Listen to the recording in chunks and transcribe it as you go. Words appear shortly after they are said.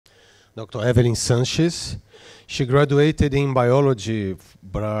Dr. Evelyn Sanchez. She graduated in biology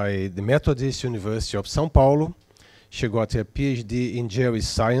by the Methodist University of São Paulo. She got a PhD in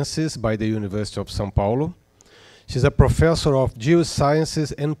geosciences by the University of São Paulo. She's a professor of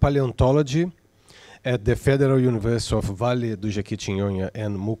geosciences and paleontology at the Federal University of Vales do Jequitinhonha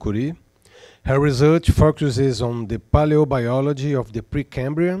and Mucuri. Her research focuses on the paleobiology of the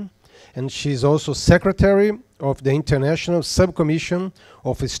Precambrian, and she's also secretary of the International Subcommission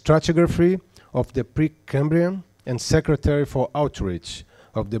of Stratigraphy of the Precambrian and secretary for outreach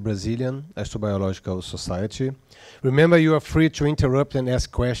of the Brazilian Astrobiological Society. Remember, you are free to interrupt and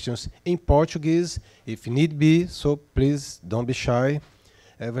ask questions in Portuguese if need be, so please don't be shy.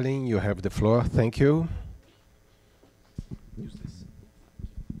 Evelyn, you have the floor. Thank you. Use this.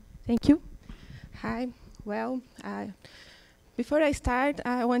 Thank you. Hi. Well, before I start,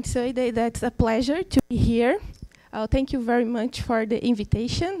 I want to say that it's a pleasure to be here. Thank you very much for the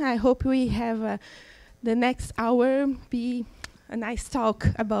invitation. I hope we have the next hour be a nice talk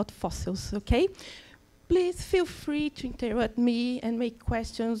about fossils, okay? Please feel free to interrupt me and make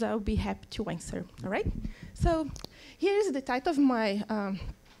questions. I'll be happy to answer, all right? So here's the title of my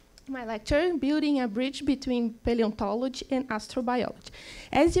my lecture, Building a Bridge Between Paleontology and Astrobiology.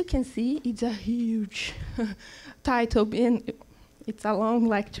 As you can see, it's a huge title, and it's a long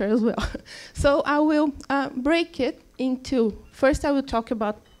lecture as well. So I will break it into, first I will talk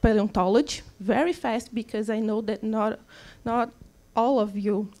about paleontology very fast, because I know that not all of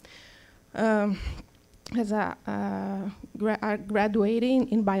you are graduating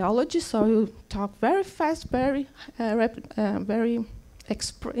in biology, so I will talk very fast, very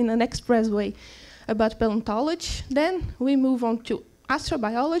in an express way about paleontology. Then we move on to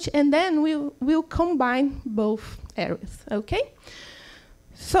astrobiology, and then we'll combine both areas, okay?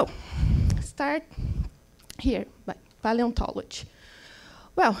 So, start here by paleontology.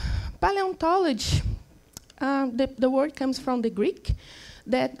 Well, paleontology, the word comes from the Greek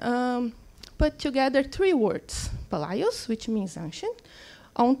that put together three words: paleos, which means ancient,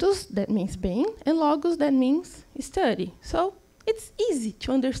 ontos, that means being, and logos, that means study. So it's easy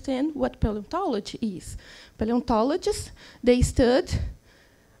to understand what paleontology is. Paleontologists, they study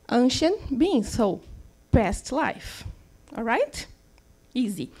ancient beings, so past life. All right?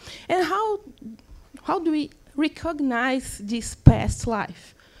 Easy. And how do we recognize this past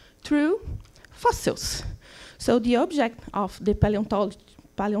life? Through fossils. So the object of the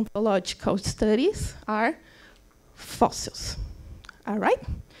paleontological studies are fossils. All right?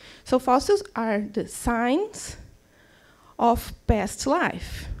 So fossils are the signs of past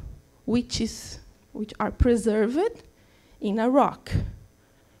life, which are preserved in a rock.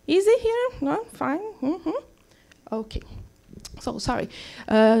 Easy here? No? Fine? Okay. So, sorry.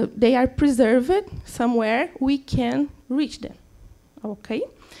 They are preserved somewhere we can reach them. Okay?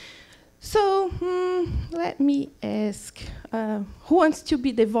 So, let me ask, who wants to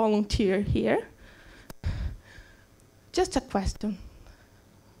be the volunteer here? Just a question.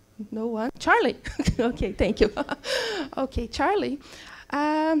 No one? Charlie? Okay, thank you. Okay, Charlie.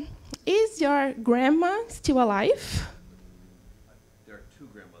 Is your grandma still alive? There are two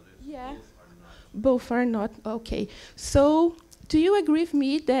grandmothers. Yeah. Both are not. Both are not. Okay. So, do you agree with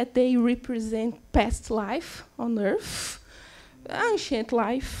me that they represent past life on Earth? Ancient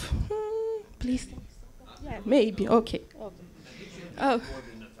life? Please. Yeah, maybe. Okay. More than 1,000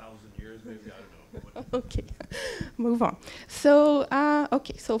 years, maybe. I don't know. Okay. Move on. So,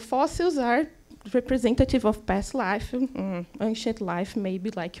 okay. So fossils are representative of past life, ancient life,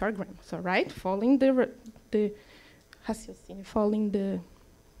 maybe like your grandma's, all right? Following the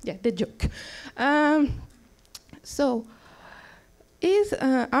joke. So,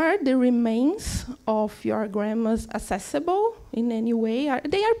 are the remains of your grandma's accessible in any way?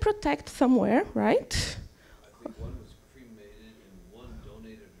 They are protected somewhere, right? I think one was cremated and one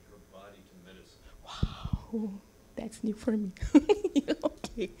donated her body to medicine. Wow, that's new for me.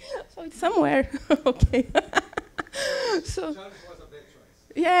 Okay, so it's somewhere. Okay. So, Was a bad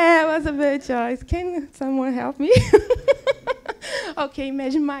choice. yeah, it was a bad choice. Can someone help me? Okay,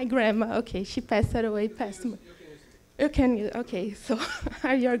 imagine my grandma. Okay, she passed away. You can. Okay, so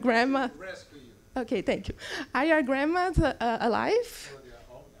are your grandma? Rescue you. Okay, thank you. Are your grandmas alive? So they are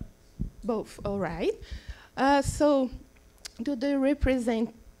all guys. Both. All right. So, do they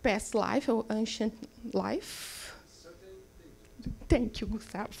represent past life or ancient life? Thank you,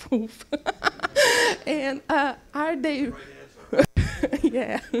 Gustavo. And are they? Right answer.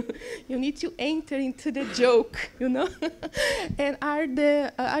 Yeah, you need to enter into the joke, you know. And are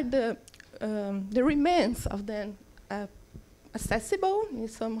the remains of them accessible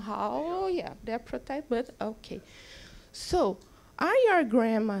somehow? Yeah, they're protected, but okay. So, are your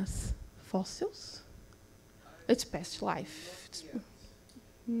grandmas fossils? It's past life.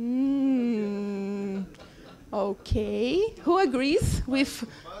 Okay. Who agrees with?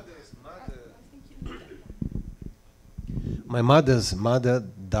 My mother's mother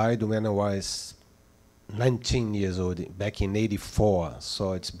died when I was 19 years old, back in '84.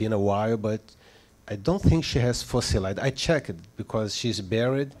 So it's been a while, but I don't think she has fossilized. I checked because she's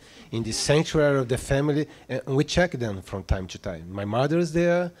buried in the sanctuary of the family, and we check them from time to time. My mother is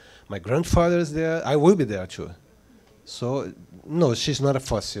there, my grandfather is there, I will be there too. So, no, she's not a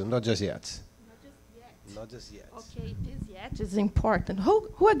fossil, not just yet. Not just yet. Not just yet. Okay, this yet is important.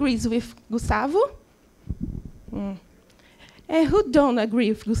 Who agrees with Gustavo? And who don't agree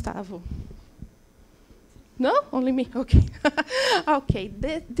with Gustavo? No? Only me? Okay. Okay,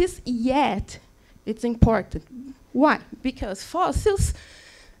 this yet, it's important. Why? Because fossils,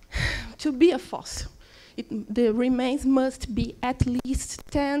 to be a fossil, the remains must be at least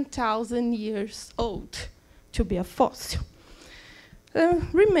 10,000 years old to be a fossil.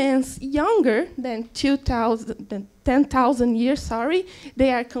 Remains younger than 10,000 years,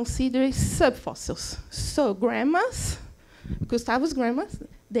 they are considered subfossils. So grandmas, Gustavo's grandmas,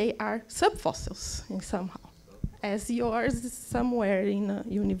 they are subfossils in somehow, as yours is somewhere in a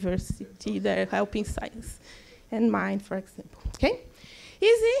university, they're helping science, and mine, for example. Okay?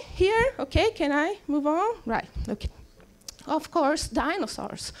 Easy here? Okay, can I move on? Right, okay. Of course,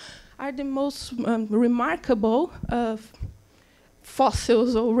 dinosaurs are the most remarkable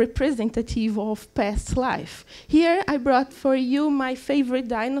fossils or representative of past life. Here I brought for you my favorite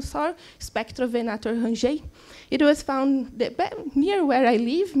dinosaur, Spectrovenator rangei. It was found near where I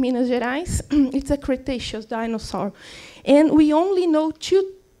live, Minas Gerais. It's a Cretaceous dinosaur. And we only know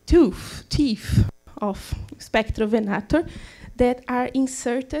two teeth of Spectrovenator that are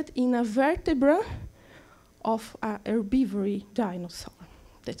inserted in a vertebra of a herbivorous dinosaur.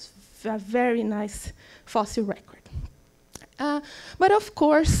 That's a very nice fossil record. But of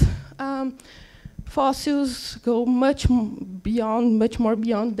course, fossils go much more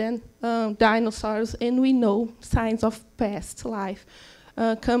beyond than dinosaurs, and we know signs of past life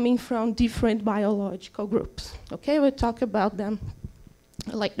coming from different biological groups. Okay, we'll talk about them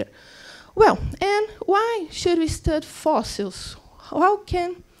later. Well, and why should we study fossils? How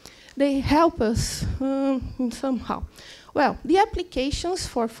can they help us somehow? Well, the applications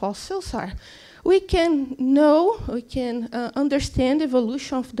for fossils are we can understand the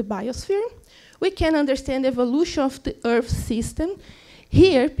evolution of the biosphere. We can understand the evolution of the Earth system.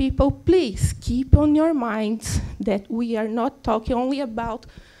 Here, people, please keep on your minds that we are not talking only about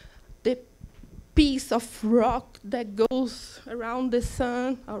the piece of rock that goes around the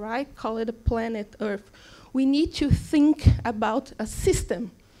sun, all right? Call it a planet Earth. We need to think about a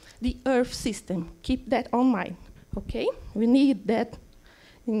system, the Earth system. Keep that on mind, okay? We need that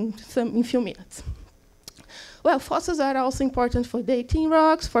in a few minutes. Well, fossils are also important for dating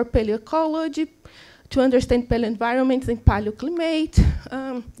rocks, for paleoecology, to understand paleoenvironments and paleoclimate,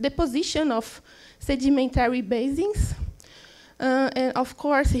 deposition of sedimentary basins, and of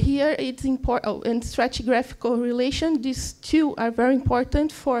course here it's important, and stratigraphical relation. These two are very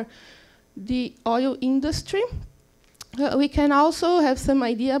important for the oil industry. We can also have some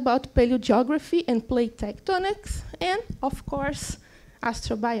idea about paleogeography and plate tectonics, and of course,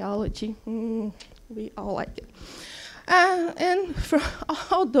 astrobiology. We all like it. And for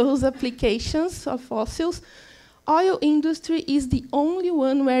all those applications of fossils, oil industry is the only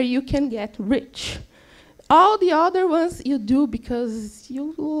one where you can get rich. All the other ones you do because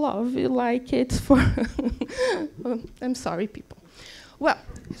you love it, like it for... I'm sorry, people. Well,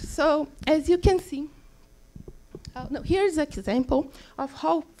 so as you can see, here's an example of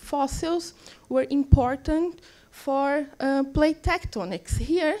how fossils were important for plate tectonics.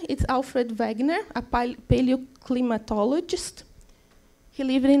 Here, it's Alfred Wegener, a paleoclimatologist. He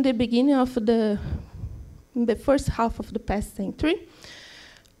lived in the beginning of in the first half of the past century.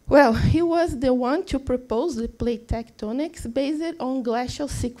 Well, he was the one to propose the plate tectonics based on glacial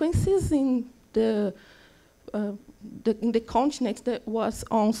sequences in the continents that was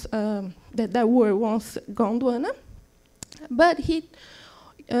that were once Gondwana. But his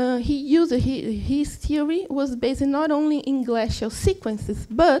theory was based not only in glacial sequences,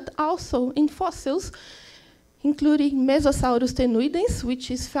 but also in fossils, including Mesosaurus tenuidens, which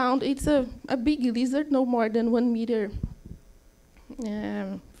is found, it's a big lizard, no more than 1 meter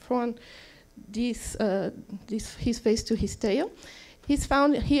from his face to his tail. He's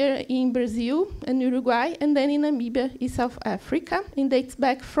found here in Brazil and Uruguay, and then in Namibia in South Africa, and dates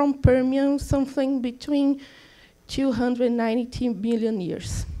back from Permian, something between 290 million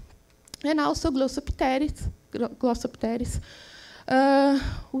years. And also Glossopteris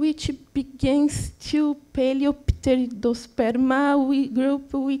which begins to Paleopteridosperma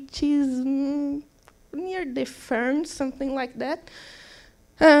group, which is near the ferns, something like that.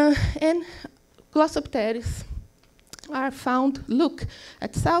 And Glossopteris are found, look,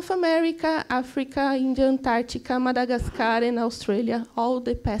 at South America, Africa, India, Antarctica, Madagascar, and Australia, all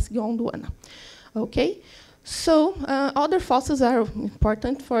the past Gondwana. Okay? So other fossils are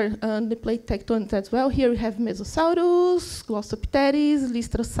important for the plate tectonics as well. Here we have Mesosaurus, Glossopteris,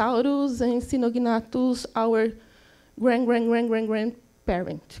 Lystrosaurus, and Cynognathus, our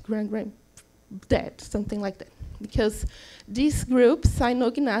grandparent, grand-dad, something like that. Because these groups,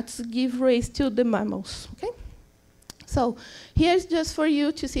 Cynognathus, give rise to the mammals. Okay? So here's just for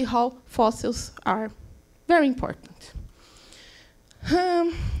you to see how fossils are very important.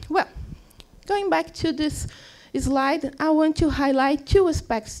 Well, going back to this slide, I want to highlight two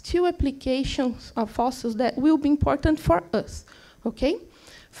aspects, two applications of fossils that will be important for us. Okay?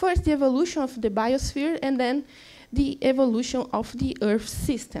 First, the evolution of the biosphere, and then the evolution of the Earth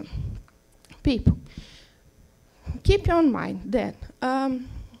system. People, keep in mind that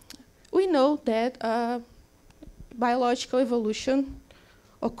we know that biological evolution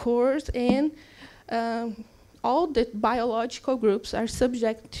occurs, and all the biological groups are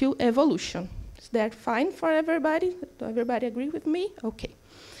subject to evolution. Is that fine for everybody? Do everybody agree with me? Okay.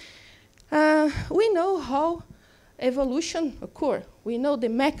 We know how evolution occurs. We know the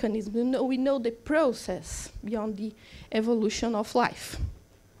mechanism. We know the process beyond the evolution of life.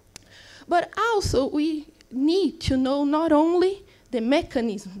 But also, we need to know not only the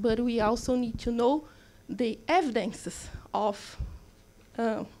mechanism, but we also need to know the evidences of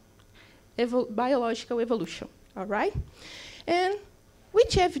biological evolution, all right? And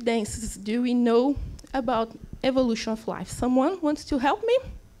which evidences do we know about evolution of life? Someone wants to help me?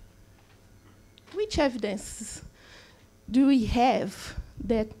 Which evidences do we have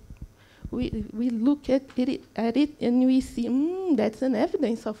that we look at it and we see, that's an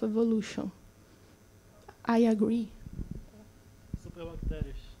evidence of evolution? I agree.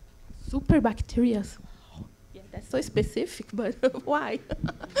 Superbactérias. Superbacteria. Yeah, that's so specific, but why?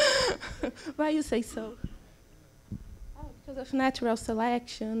 Why you say so? Oh, because of natural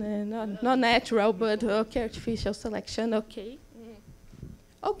selection, and not natural, but okay, artificial selection. Okay.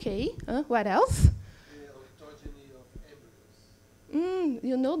 Okay. What else? The autogeny of embryos.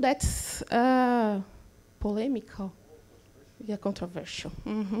 You know, that's polemical. Yeah, controversial.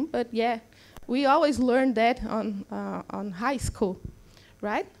 But yeah, we always learn that on high school,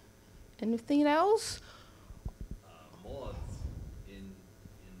 right? Anything else? Moths in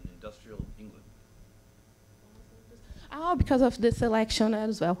industrial England. Oh, because of the selection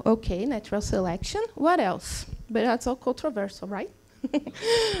as well. Okay, natural selection. What else? But that's all controversial, right?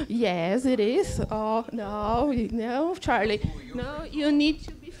 Yes, it is. Oh, no, Charlie. No, you need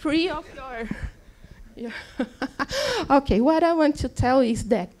to be free of your Okay, what I want to tell is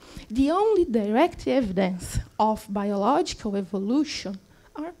that the only direct evidence of biological evolution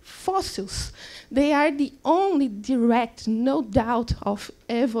are fossils. They are the only direct, no doubt, of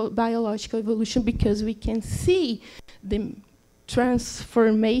biological evolution, because we can see the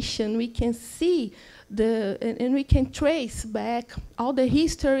transformation, we can see and we can trace back all the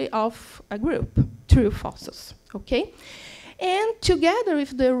history of a group through fossils, okay? And together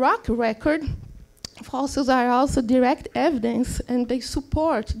with the rock record, fossils are also direct evidence, and they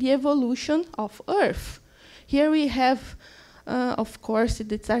support the evolution of Earth. Here we have, of course,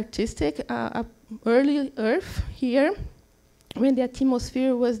 it's artistic, early Earth here, when the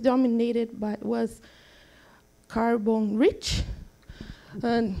atmosphere was dominated by, was carbon-rich,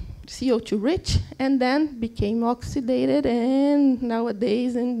 and CO2 rich, and then became oxidated, and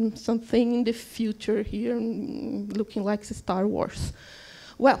nowadays in something in the future here, looking like Star Wars.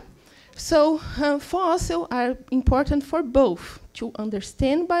 Well, so fossils are important for both, to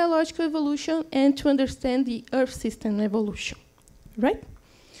understand biological evolution and to understand the Earth system evolution, right?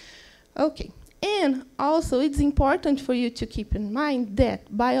 Okay, and also it's important for you to keep in mind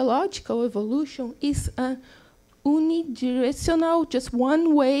that biological evolution is a unidirectional, just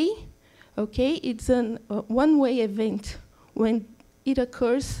one way, okay? It's a one-way event. When it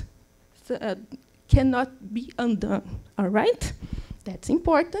occurs, cannot be undone, all right? That's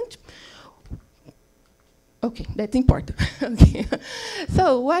important. Okay, that's important. Okay.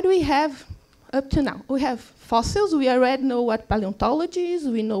 So what do we have up to now? We have fossils. We already know what paleontology is.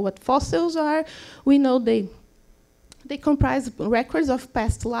 We know what fossils are. We know they comprise records of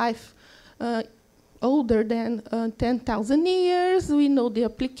past life older than 10,000 years. We know the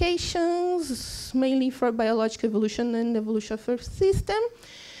applications, mainly for biological evolution and evolution of Earth system.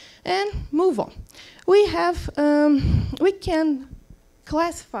 And move on. We have, we can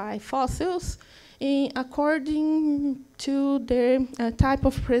classify fossils according to their type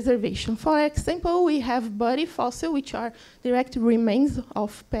of preservation. For example, we have body fossil, which are direct remains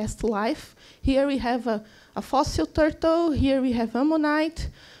of past life. Here we have a fossil turtle. Here we have ammonite,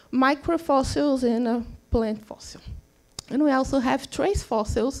 microfossils, and a plant fossil. And we also have trace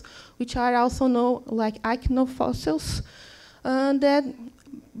fossils, which are also known like ichnofossils. That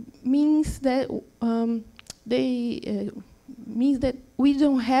means that means that we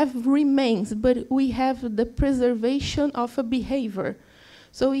don't have remains, but we have the preservation of a behavior.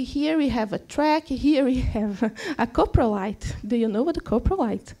 So here we have a track, here we have a coprolite. Do you know what a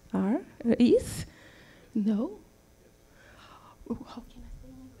coprolite is? No? Oh, how can I say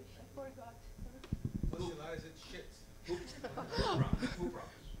in English? I forgot. Fossilized shit.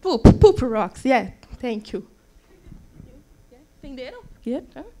 Poop rocks, yeah, thank you. Entenderam? Yeah.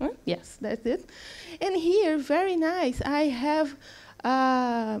 Yes, that's it. And here, very nice, I have,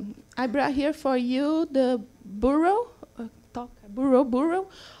 I brought here for you the burrow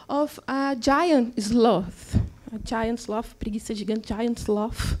of a giant sloth. A giant sloth, preguiça gigante, giant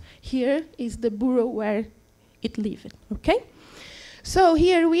sloth. Here is the burrow where it lived, okay? So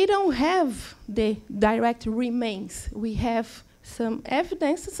here we don't have the direct remains. We have some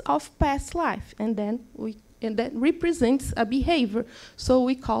evidences of past life, and that represents a behavior. So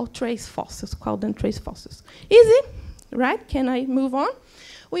we call them trace fossils. Easy, right? Can I move on?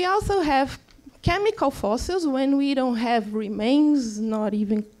 We also have chemical fossils when we don't have remains, not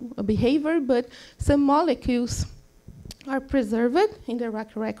even a behavior, but some molecules are preserved in the rock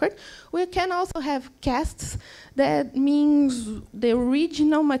record. We can also have casts. That means the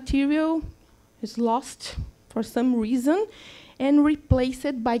original material is lost for some reason and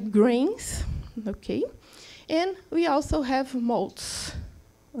replaced by grains, okay? And we also have molds,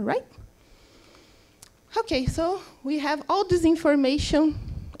 all right? Okay, so we have all this information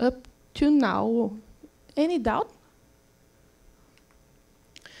up to now. Any doubt?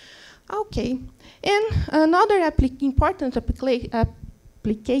 Okay, and another important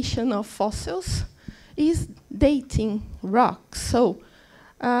application of fossils is dating rocks. So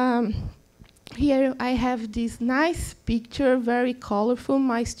here I have this nice picture, very colorful.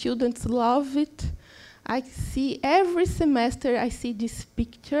 My students love it. I see every semester I see this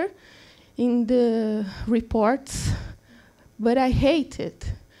picture in the reports, but I hate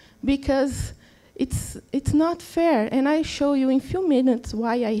it because it's not fair, and I show you in a few minutes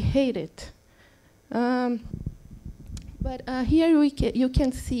why I hate it. But here you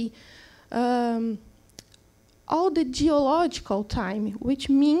can see all the geological time, which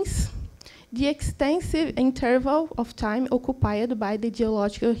means the extensive interval of time occupied by the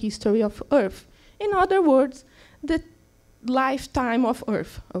geological history of Earth. In other words, the lifetime of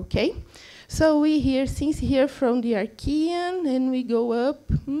Earth, okay? So we since here from the Archean, and we go up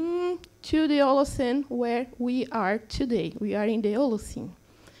to the Holocene, where we are today. We are in the Holocene,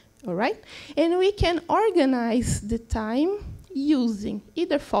 all right? And we can organize the time using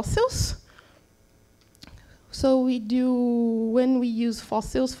either fossils. So when we use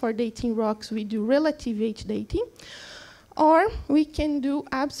fossils for dating rocks, we do relative age dating. Or we can do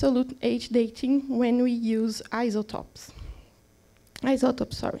absolute age dating when we use isotopes.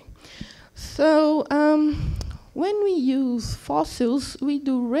 So when we use fossils, we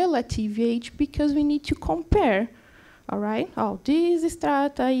do relative age because we need to compare, all right? Oh, this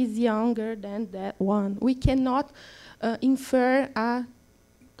strata is younger than that one. We cannot infer an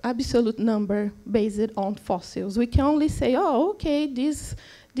absolute number based on fossils. We can only say, oh, okay, this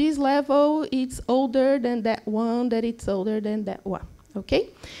level is older than that one, that it's older than that one, okay?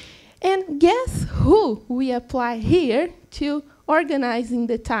 And guess who we apply here to organizing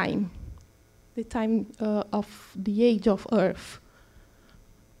the time of the age of Earth?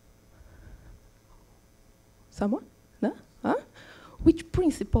 Someone? No? Huh? Which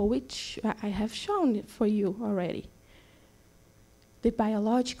principle? Which I have shown it for you already. The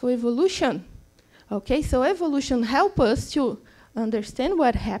biological evolution. Okay, so evolution helps us to understand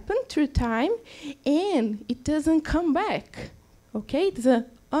what happened through time, and it doesn't come back. Okay, it's a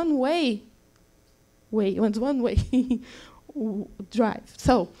one-way drive.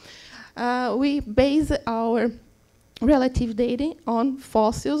 So we base our relative dating on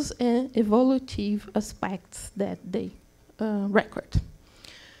fossils and evolutive aspects that they record.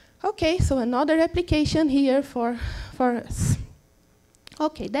 Okay, so another application here for us.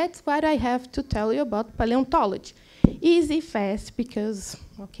 Okay, that's what I have to tell you about paleontology. Easy, fast, because,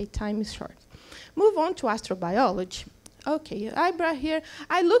 okay, time is short. Move on to astrobiology. Okay, I brought here,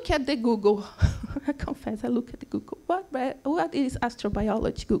 I look at the Google. I confess, I look at the Google. What is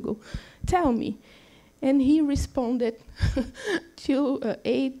astrobiology, Google? Tell me. and he responded to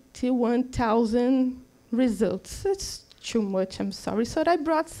 81,000 results. It's too much, I'm sorry. So I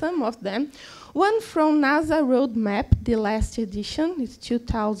brought some of them. One from NASA Roadmap, the last edition, it's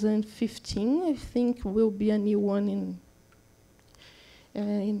 2015. I think will be a new one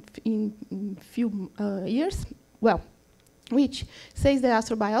in few years. Well, which says that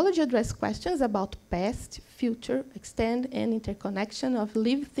astrobiology addresses questions about past, future, extent, and interconnection of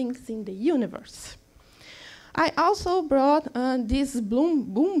living things in the universe. I also brought this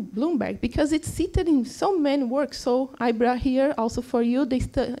Bloomberg because it's cited in so many works. So I brought here also for you the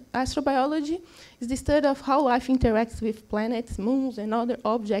astrobiology is the study of how life interacts with planets, moons, and other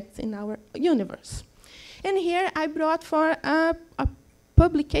objects in our universe. And here I brought for a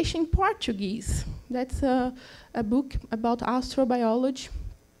publication in Portuguese. That's a book about astrobiology.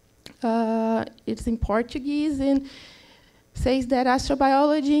 It's in Portuguese and says that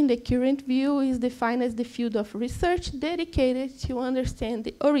astrobiology, in the current view, is defined as the field of research dedicated to understand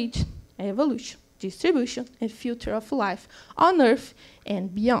the origin, evolution, distribution, and future of life on Earth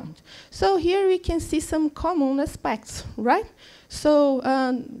and beyond. So here we can see some common aspects, right? So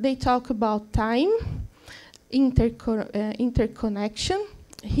they talk about time, interconnection.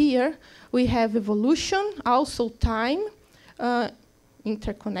 Here we have evolution, also time,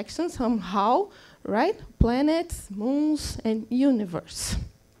 interconnection somehow, right? Planets, moons, and universe.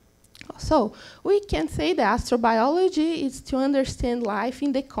 So we can say that astrobiology is to understand life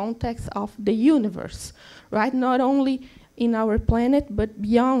in the context of the universe, right? Not only in our planet, but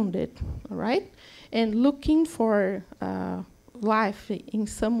beyond it, all right? And looking for life in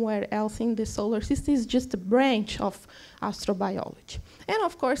somewhere else in the solar system is just a branch of astrobiology. And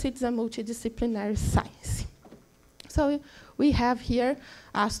of course, it's a multidisciplinary science. So we have here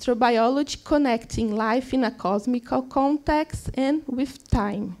astrobiology connecting life in a cosmical context and with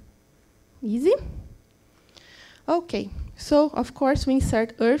time. Easy? Okay, so of course we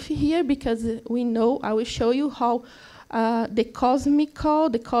insert Earth here because we know, I will show you how the cosmo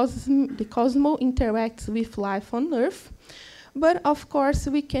interacts with life on Earth. But of course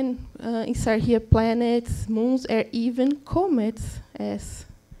we can insert here planets, moons, or even comets, as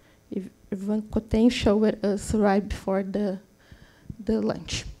Ivan Coten showed us right before the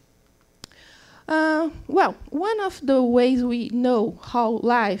lunch. Well, one of the ways we know how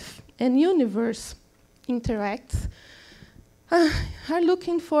life and universe interacts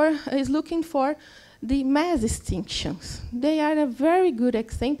is looking for the mass extinctions. They are a very good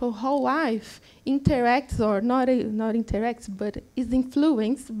example how life interacts, or not interacts, but is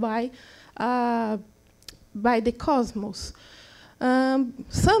influenced by the cosmos.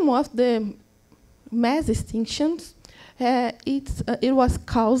 Some of the mass extinctions, it was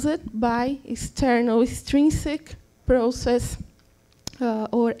caused by external extrinsic process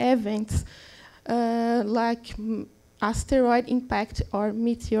or events like asteroid impact or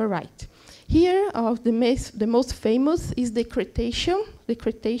meteorite. Here, the most famous is the Cretaceous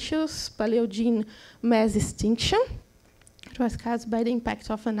Paleogene mass extinction. It was caused by the impact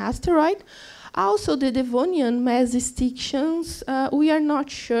of an asteroid. Also, the Devonian mass extinctions, we are not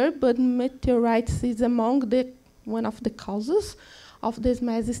sure, but meteorites is among one of the causes of these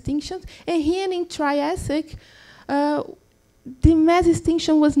mass extinctions. And here in Triassic, the mass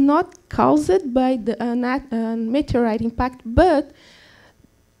extinction was not caused by the meteorite impact, but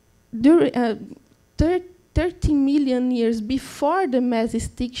during 30 million years before the mass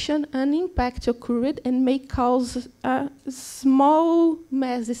extinction, an impact occurred and may cause a small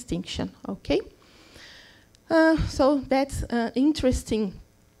mass extinction, okay? So that's an interesting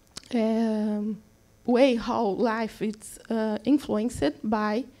way how life is influenced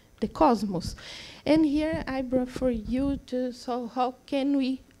by the cosmos. And here I brought for you so how can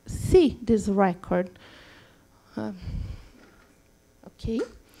we see this record? Okay.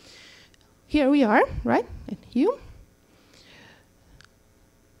 Here we are, right? And you.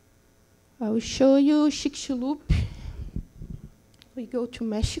 I will show you Chicxulub. We go to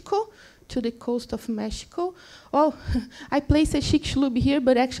Mexico, to the coast of Mexico. Oh, I placed a Chicxulub here,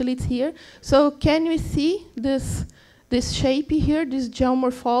 but actually it's here. So can you see this shape here, this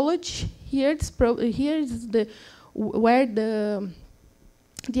geomorphology? Here is where the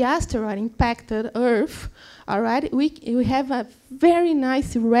asteroid impacted Earth. All right, we have a very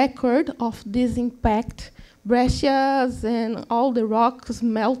nice record of this impact. Breccias and all the rocks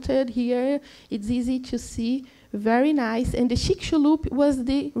melted here. It's easy to see, very nice. And the Chicxulub was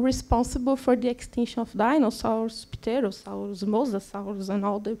responsible for the extinction of dinosaurs, pterosaurs, mosasaurs, and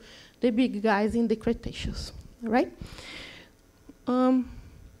all the big guys in the Cretaceous. All right.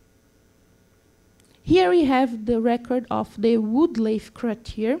 Here we have the record of the Woodlake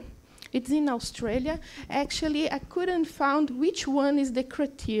crater. It's in Australia. Actually, I couldn't find which one is the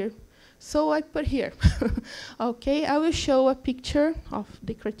crater, so I put here. Okay, I will show a picture of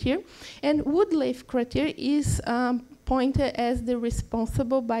the crater. And Woodleaf crater is pointed as the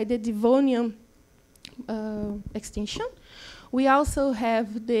responsible by the Devonian extinction. We also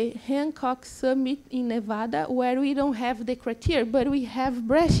have the Hancock Summit in Nevada, where we don't have the crater, but we have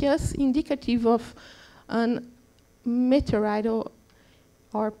breccias indicative of an meteorite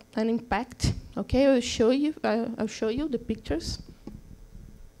or an impact. Okay, I'll show you the pictures.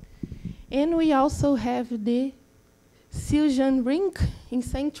 And we also have the Siljan Ring in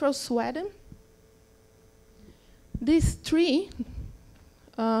central Sweden. These three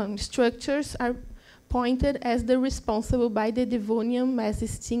structures are pointed as the responsible by the Devonian mass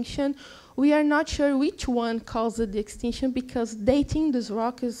extinction. We are not sure which one caused the extinction because dating this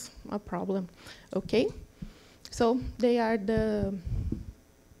rock is a problem. Okay, so they are the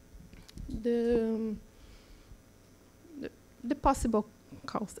possible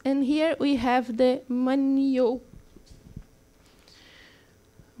cause. And here we have the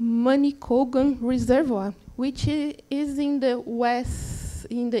Manicouagan Reservoir, which is in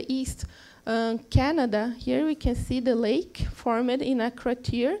the east Canada. Here we can see the lake formed in a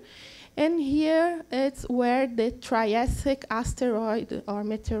crater, and here it's where the Triassic asteroid or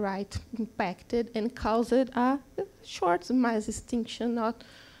meteorite impacted and caused a short mass extinction, not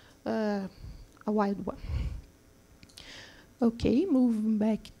a wild one. Okay, moving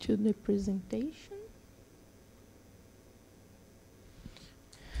back to the presentation.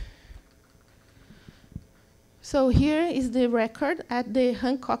 So here is the record at the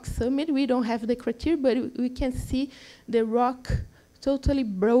Hancock Summit. We don't have the crater, but we can see the rock totally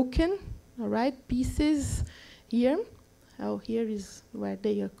broken, all right, pieces here. Oh, here is where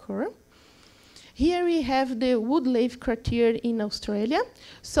they occur. Here we have the Woodleaf crater in Australia.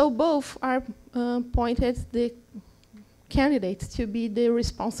 So both are pointed the candidates to be the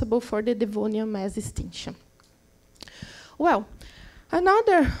responsible for the Devonian mass extinction. Well,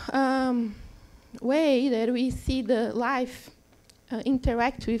 another way that we see the life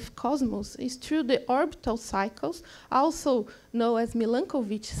interact with cosmos is through the orbital cycles, also known as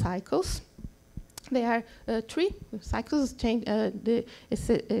Milankovitch cycles. There are three cycles, the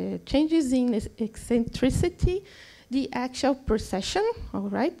changes in eccentricity, the axial precession, all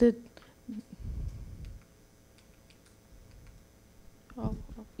right,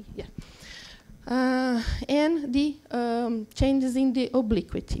 and the changes in the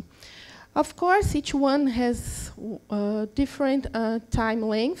obliquity. Of course, each one has different time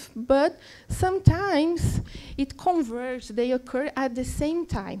length, but sometimes it converges, they occur at the same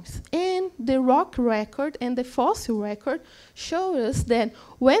times. And the rock record and the fossil record show us that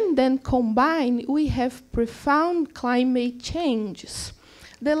when then combined, we have profound climate changes.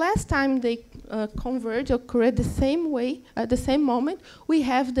 The last time they converge occurred the same way, at the same moment, we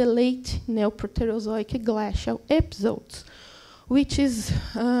have the late Neoproterozoic glacial episodes, which is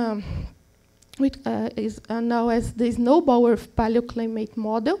known as the Snowball Earth paleoclimate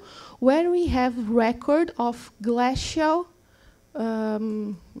model, where we have record of glacial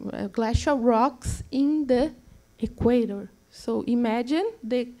rocks in the equator. So imagine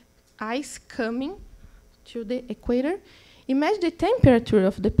the ice coming to the equator. Imagine the temperature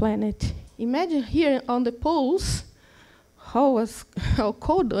of the planet. Imagine here on the poles how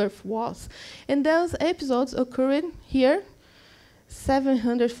cold Earth was. And those episodes occurred here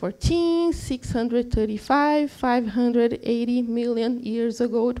 714, 635, 580 million years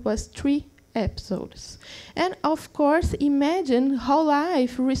ago. It was 3 episodes. And of course, imagine how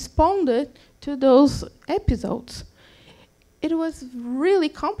life responded to those episodes. It was really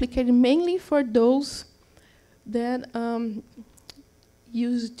complicated, mainly for those that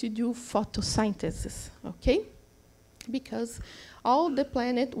used to do photosynthesis, okay? Because all the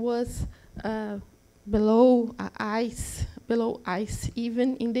planet was below ice,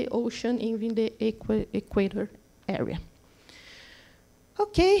 even in the ocean, even in the equator area.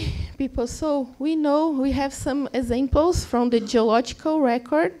 Okay, people, so we know we have some examples from the geological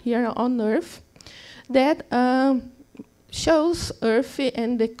record here on Earth that shows Earth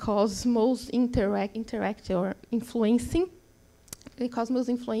and the cosmos interact or influencing. The cosmos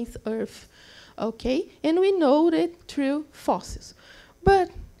influence Earth, okay? And we know that through fossils. But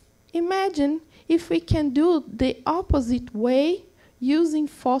imagine if we can do the opposite way, using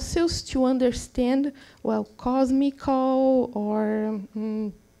fossils to understand, well, cosmical or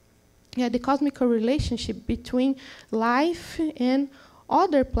the cosmical relationship between life and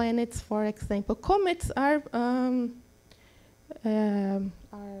other planets, for example. Comets are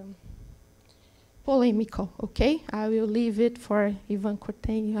polemical, okay? I will leave it for Ivan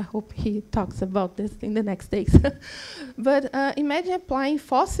Corten. I hope he talks about this in the next days. But imagine applying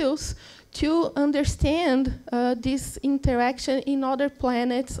fossils to understand this interaction in other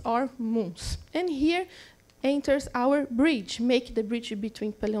planets or moons. And here enters our bridge, make the bridge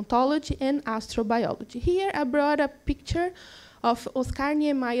between paleontology and astrobiology. Here I brought a picture of Oscar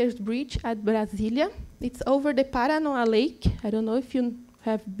Niemeyer's bridge at Brasilia. It's over the Paranoá Lake. I don't know if you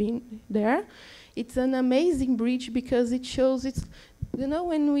have been there. It's an amazing bridge because it shows it's, you know,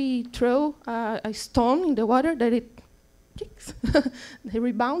 when we throw a stone in the water that it kicks, it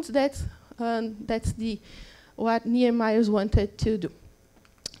rebounds. That's what Niemeyer wanted to do.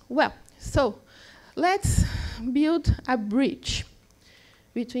 Well, so let's build a bridge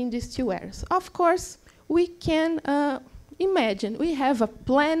between these two areas. Of course, we can imagine we have a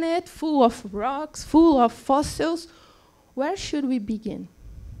planet full of rocks, full of fossils. Where should we begin?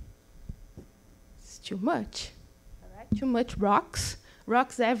 It's too much. All right? Too much rocks,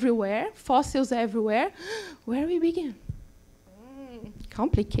 rocks everywhere, fossils everywhere. Where we begin?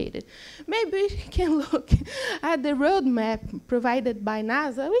 Complicated. Maybe we can look at the roadmap provided by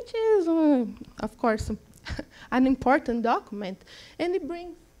NASA, which is, of course, an important document. And it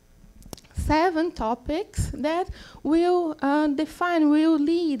brings 7 topics that will will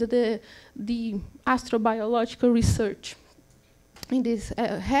lead the astrobiological research. In this,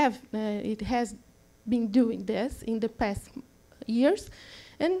 it has been doing this in the past years,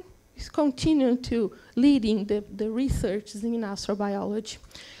 and is continuing to leading the research in astrobiology.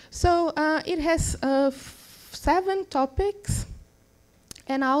 So it has 7 topics,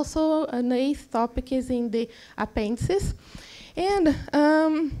 and also an 8th topic is in the appendices. And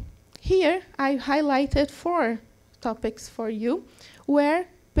here I highlighted 4 topics for you where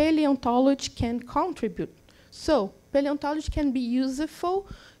paleontology can contribute. So paleontology can be useful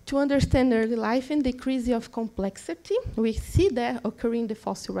to understand early life and decrease of complexity. We see that occurring in the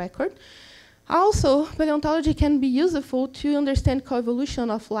fossil record. Also, paleontology can be useful to understand coevolution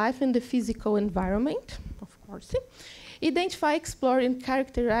of life in the physical environment, of course. Identify, explore, and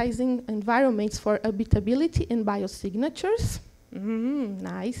characterizing environments for habitability and biosignatures.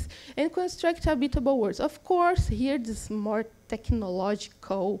 Nice. And construct habitable worlds. Of course, here this is more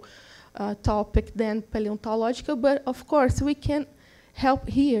technological topic than paleontological, but of course we can help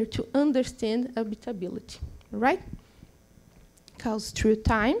here to understand habitability, right? Because through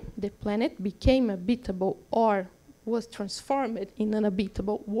time, the planet became habitable or was transformed in an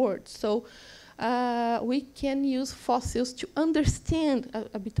habitable world. So we can use fossils to understand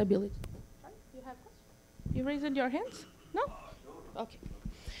habitability. You have questions? You raised your hands? No? Okay.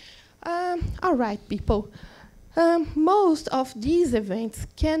 All right, people. Most of these events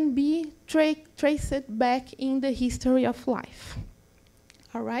can be traced back in the history of life.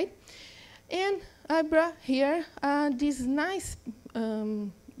 All right? And I brought here this nice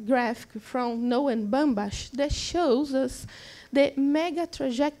graphic from Noah and Bambach that shows us the mega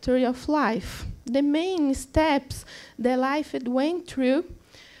trajectory of life, the main steps that life had went through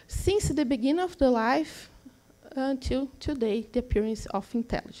since the beginning of the life until today, the appearance of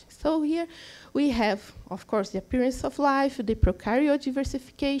intelligence. So here we have, of course, the appearance of life, the prokaryote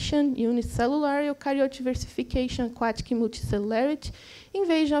diversification, unicellular eukaryote diversification, aquatic multicellularity,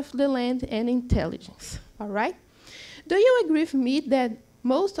 invasion of the land, and intelligence. All right? Do you agree with me that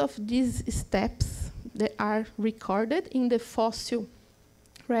most of these steps that are recorded in the fossil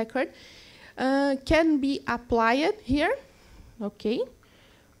record can be applied here? Okay.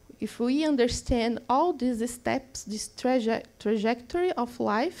 If we understand all these steps, this trajectory of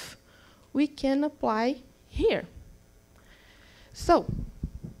life, we can apply here. So,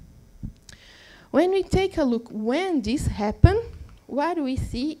 when we take a look when this happened, what we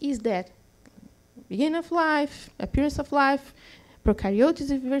see is that beginning of life, appearance of life, prokaryotic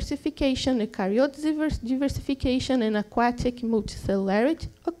diversification, eukaryotic diversification, and aquatic multicellularity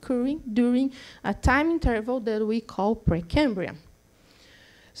occurring during a time interval that we call Precambrian.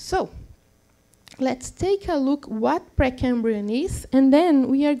 So, let's take a look what Precambrian is, and then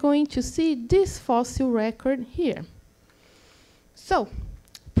we are going to see this fossil record here. So,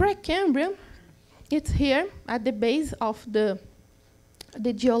 Precambrian, it's here at the base of the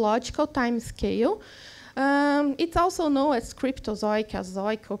geological time scale. It's also known as Cryptozoic,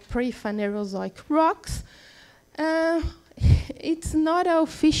 Azoic, or Pre-Phanerozoic rocks. It's not an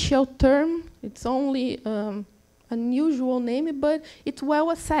official term. It's only unusual name, but it's well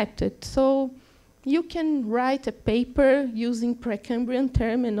accepted. So you can write a paper using Precambrian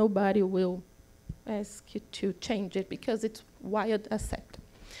term and nobody will ask you to change it because it's widely accepted.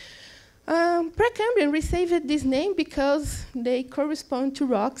 Precambrian received this name because they correspond to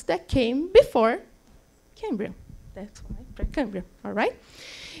rocks that came before Precambrian. That's why Precambrian, all right?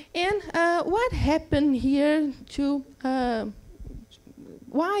 And what happened here to,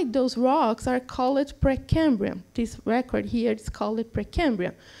 why those rocks are called Precambrian? This record here is called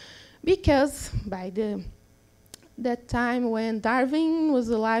Precambrian. Because by that time when Darwin was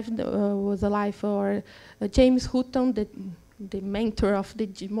alive, or James Hutton, the mentor of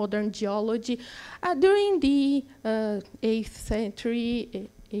the modern geology, during the 8th century,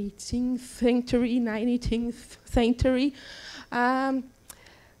 18th century, 19th century,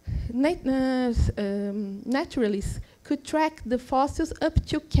 naturalists could track the fossils up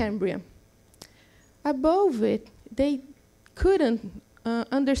to Cambrian. Above it, they couldn't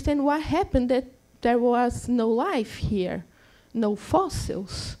understand what happened, that there was no life here, no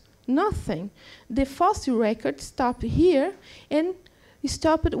fossils, nothing. The fossil record stopped here and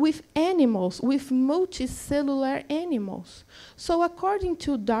stopped with animals, with multicellular animals. So according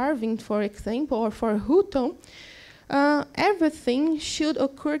to Darwin, for example, or for Hutton, everything should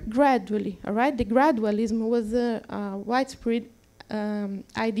occur gradually, all right? The gradualism was a widespread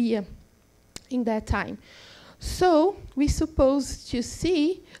idea in that time. So we're supposed to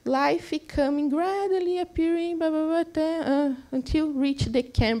see life coming gradually appearing until reach the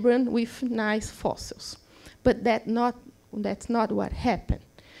Cambrian with nice fossils. But that's not what happened.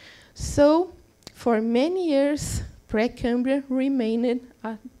 So for many years, Precambrian remained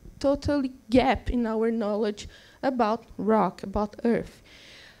a total gap in our knowledge about rock, about Earth.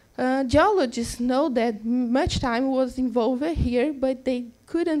 Geologists know that much time was involved here, but they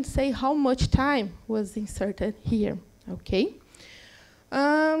couldn't say how much time was inserted here. Okay,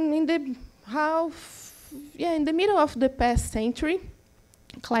 in the middle of the past century,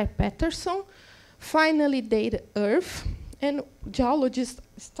 Claire Patterson finally dated Earth, and geologists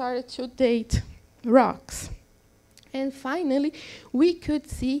started to date rocks. And finally, we could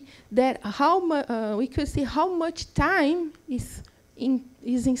see that how much time is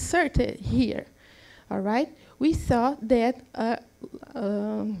inserted here. All right, we saw that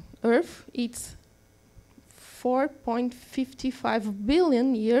Earth is 4.55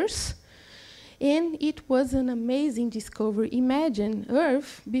 billion years, and it was an amazing discovery. Imagine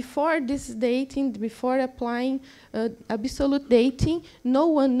Earth before this dating, before applying absolute dating, no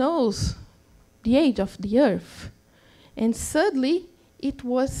one knows the age of the Earth, and suddenly it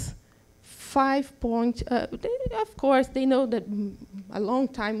was 5 point. Of course, they know that a long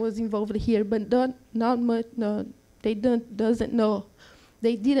time was involved here, but not much. No, they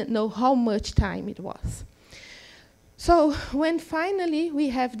didn't know how much time it was. So when finally we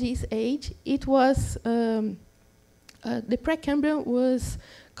have this age, it was the Precambrian was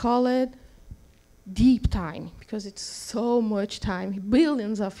called deep time because it's so much time,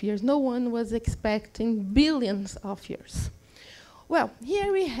 billions of years. No one was expecting billions of years. Well,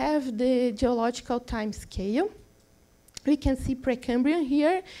 here we have the geological time scale. We can see Precambrian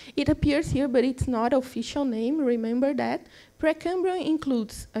here. It appears here, but it's not official name. Remember that. Precambrian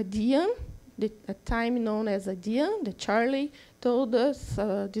includes Adian, a time known as Adian, that Charlie told us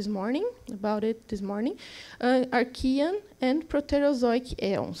this morning, about it this morning, Archean, and Proterozoic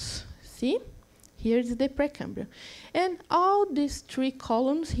eons. See? Here's the Precambrian. And all these three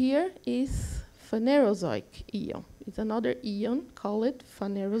columns here is Phanerozoic eon. It's another eon called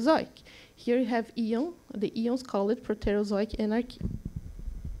Phanerozoic. Here you have eon, the eons called Proterozoic and Archean.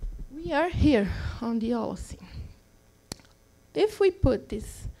 We are here on the Holocene. If we put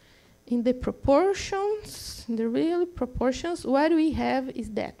this in the proportions, in the real proportions, what we have is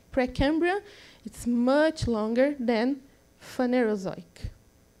that Precambrian is much longer than Phanerozoic.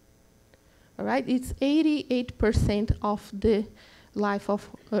 All right, it's 88% of the life of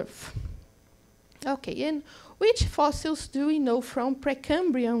Earth. Okay, and which fossils do we know from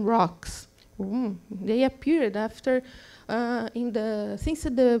Precambrian rocks? They appeared after, since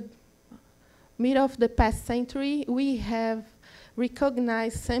the middle of the past century, we have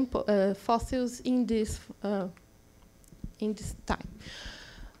recognized fossils in this time.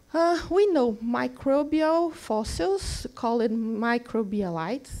 We know microbial fossils called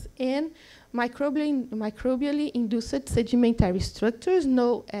microbialites and microbially induced sedimentary structures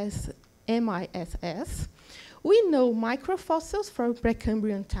known as MISS. We know microfossils from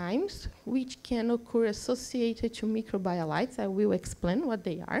Precambrian times, which can occur associated to microbialites. I will explain what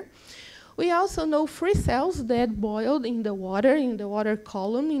they are. We also know free cells that boiled in the water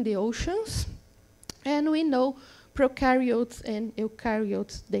column in the oceans. And we know prokaryotes and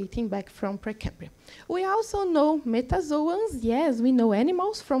eukaryotes dating back from Precambrian. We also know metazoans. Yes, we know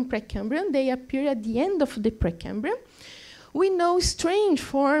animals from Precambrian. They appear at the end of the Precambrian. We know strange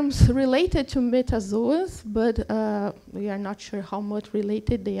forms related to metazoans, but we are not sure how much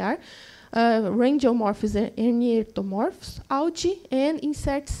related they are. rangeomorphs and ernietomorphs, algae, and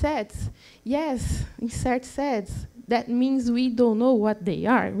insect sets. Yes, insect sets. That means we don't know what they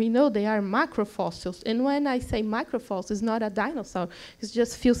are. We know they are macrofossils. And when I say macrofossils, it's not a dinosaur. It's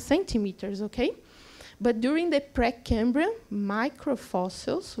just a few centimeters, okay? But during the Precambrian,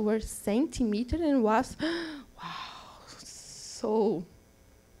 microfossils were centimeter and was, wow, so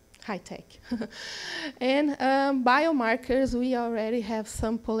high-tech. And biomarkers, we already have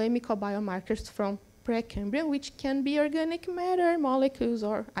some polemical biomarkers from Precambrian, which can be organic matter, molecules,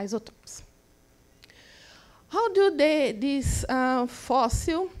 or isotopes. How do these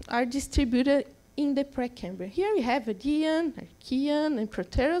fossils are distributed in the Precambrian? Here we have Edian, Archean, and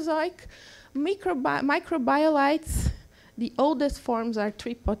Proterozoic. Microbialites, the oldest forms are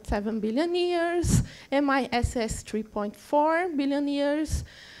 3.7 billion years, MISS 3.4 billion years,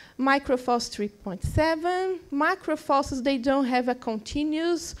 Microfossils 3.7. Macrofossils, they don't have a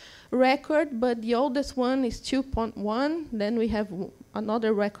continuous record, but the oldest one is 2.1. Then we have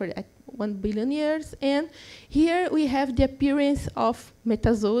another record at 1 billion years. And here we have the appearance of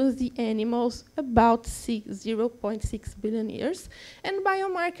metazoans, the animals, about 0.6 billion years. And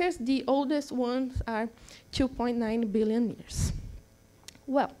biomarkers, the oldest ones are 2.9 billion years.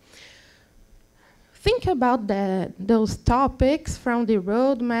 Well, think about those topics from the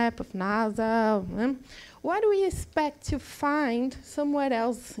roadmap of NASA. What do we expect to find somewhere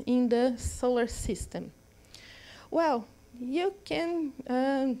else in the solar system? Well, you can,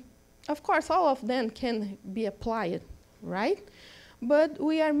 of course, all of them can be applied, right? But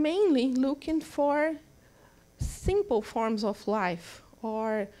we are mainly looking for simple forms of life,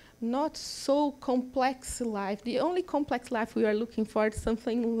 or not so complex life. The only complex life we are looking for is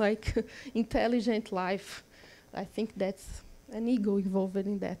something like intelligent life. I think that's an ego involved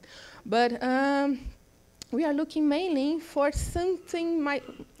in that. But we are looking mainly for something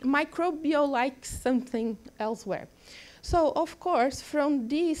microbial like something elsewhere. So, of course, from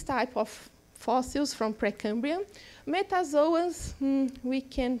these type of fossils from Precambrian, metazoans, we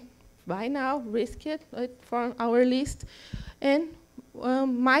can, by now, risk it from our list. And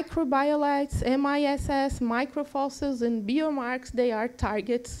microbialites, MISS, microfossils, and biomarks, they are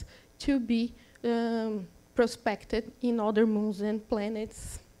targets to be prospected in other moons and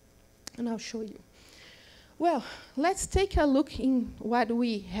planets. And I'll show you. Well, let's take a look in what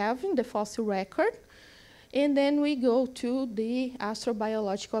we have in the fossil record, and then we go to the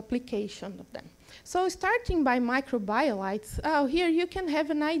astrobiological application of them. So starting by microbialites, here you can have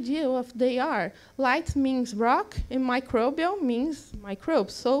an idea of what they are. Light means rock, and microbial means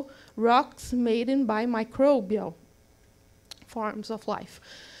microbes. So rocks made by microbial forms of life.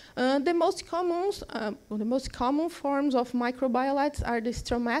 The most common forms of microbialites are the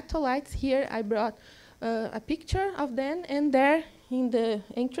stromatolites. Here I brought a picture of them, and there in the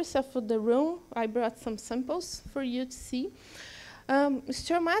entrance of the room, I brought some samples for you to see.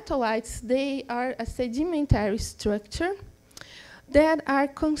 Stromatolites, they are a sedimentary structure that are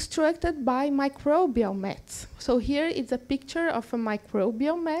constructed by microbial mats. So here is a picture of a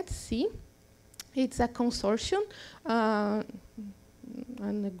microbial mat, see? It's a consortium and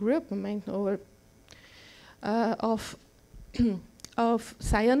a group of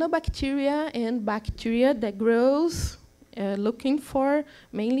cyanobacteria and bacteria that grows looking for,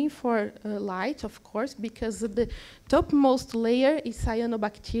 mainly for light, of course, because the topmost layer is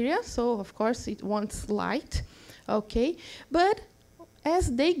cyanobacteria, so of course it wants light, okay? But as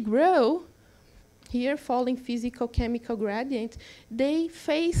they grow, here following physical-chemical gradient, they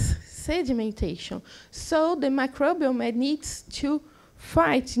face sedimentation. So the microbial mat needs to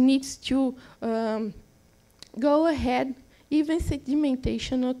fight, needs to go ahead, even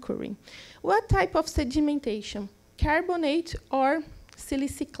sedimentation occurring. What type of sedimentation? Carbonate or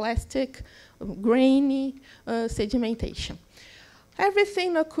siliciclastic, grainy sedimentation.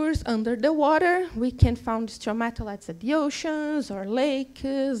 Everything occurs under the water. We can find stromatolites at the oceans or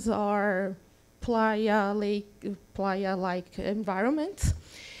lakes or playa-like environments.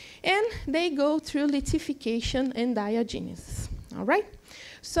 And they go through lithification and diagenesis. All right?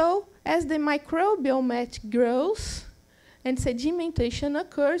 So as the microbial mat grows and sedimentation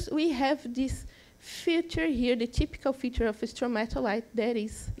occurs, we have this feature here, the typical feature of a stromatolite, that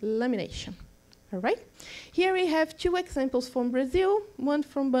is lamination. All right? Here we have two examples from Brazil, one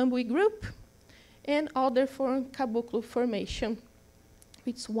from Bambui Group, and other from Caboclo Formation.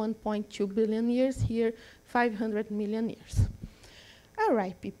 It's 1.2 billion years, here 500 million years. All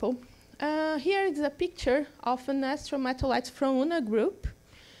right, people. Here is a picture of an stromatolite from Una Group.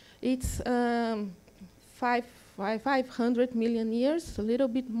 It's 500 million years, a little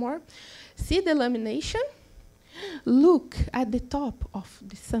bit more. See the lamination? Look at the top of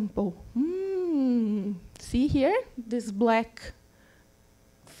the sample. See here, this black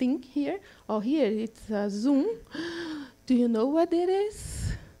thing here? Oh, here, it's a zoom. Do you know what it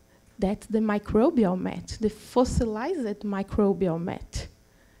is? That's the microbial mat, the fossilized microbial mat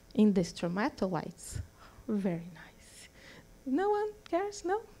in the stromatolites. Very nice. No one cares?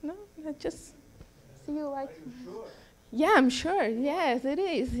 No? No? I just see you like... Are you sure? Yeah, I'm sure. Yes, it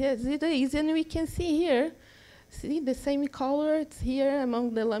is. Yes, it is. And we can see here, see the same color. It's here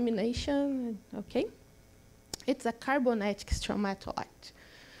among the lamination. Okay. It's a carbonatic stromatolite.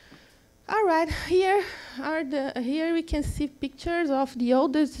 All right, here we can see pictures of the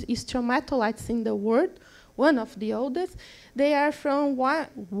oldest stromatolites in the world, one of the oldest. They are from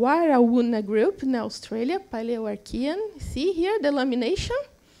Warrawoona group in Australia, Paleoarchean. See here the lamination?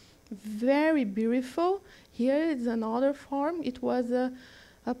 Very beautiful. Here is another form. It was a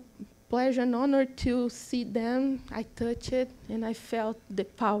pleasure and honor to see them. I touched it and I felt the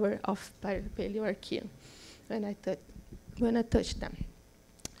power of Paleoarchean when I touched them.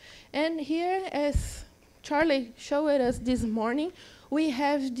 And here, as Charlie showed us this morning, we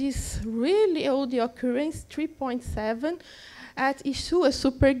have this really old occurrence, 3.7, at Isua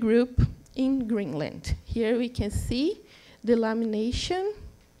supergroup in Greenland. Here we can see the lamination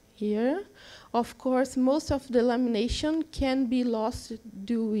here. Of course, most of the lamination can be lost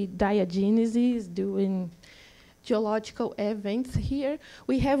due to diagenesis, due to geological events. Here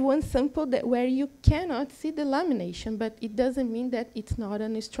we have one sample where you cannot see the lamination, but it doesn't mean that it's not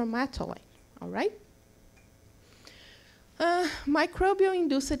an stromatolite. All right?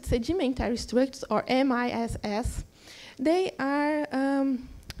 Microbial-induced sedimentary structures, or MISS, they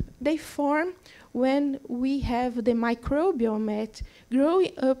form when we have the microbial mat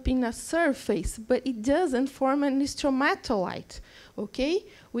growing up in a surface, but it doesn't form an stromatolite. Okay?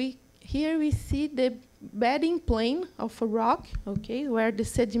 Here we see the bedding plane of a rock, okay, where the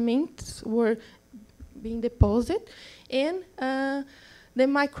sediments were being deposited, and the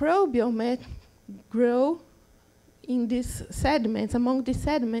microbial mat grow in these sediments, among the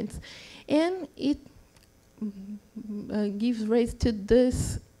sediments, and it gives rise to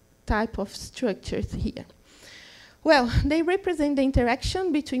this type of structures here. Well, they represent the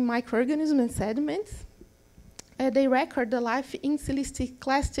interaction between microorganisms and sediments. They record the life in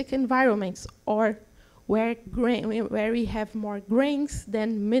siliciclastic environments, or where we have more grains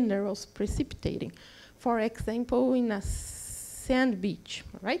than minerals precipitating. For example, in a sand beach,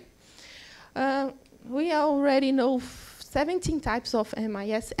 right? We already know 17 types of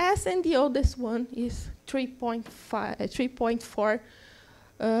MISS, and the oldest one is 3.4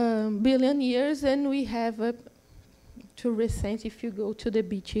 billion years, and we have to recent. If you go to the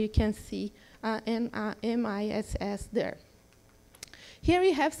beach, you can see an MISS there. Here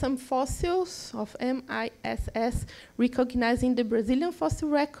we have some fossils of MISS recognizing the Brazilian fossil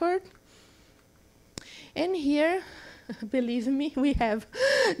record. And here, believe me, we have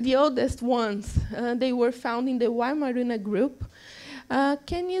the oldest ones. They were found in the Warrawoona group.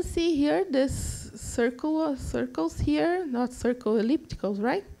 Can you see here this circles here? Not circle, ellipticals,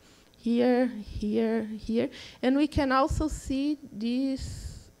 right? Here, here, here. And we can also see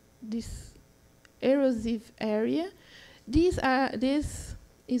this erosive area. This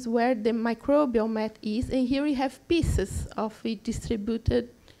is where the microbial mat is, and here we have pieces of it distributed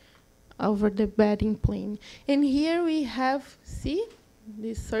over the bedding plane. And here we have, see,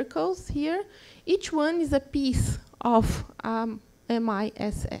 these circles here. Each one is a piece of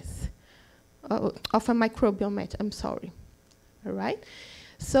MISS, of a microbial mat, I'm sorry. All right?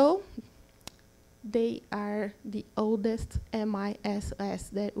 So they are the oldest MISS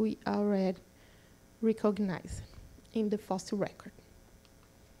that we already recognize in the fossil record.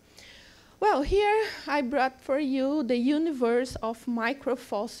 Well, here I brought for you the universe of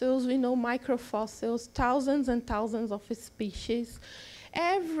microfossils. We know microfossils, thousands and thousands of species.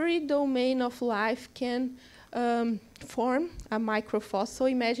 Every domain of life can form a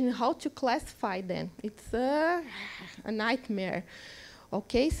microfossil. Imagine how to classify them. It's a nightmare.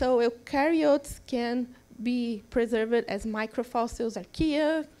 Okay, so eukaryotes can be preserved as microfossils.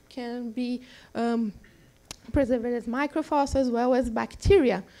 Archaea can be preserved as microfossils, as well as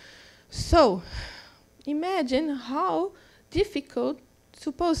bacteria. So imagine how difficult it's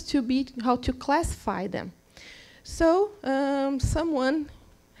supposed to be how to classify them. So someone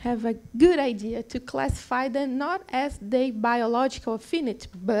have a good idea to classify them not as their biological affinity,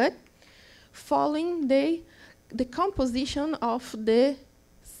 but following the composition of the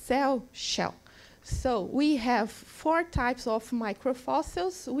cell shell. So we have 4 types of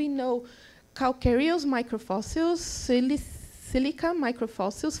microfossils. We know calcareous microfossils, silica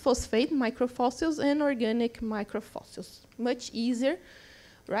microfossils, phosphate microfossils, and organic microfossils. Much easier,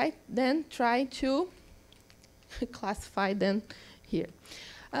 right, than try to classify them here.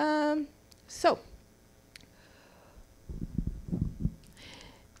 And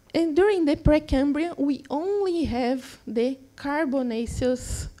during the Precambrian, we only have the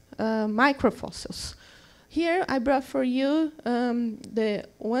carbonaceous microfossils. Here I brought for you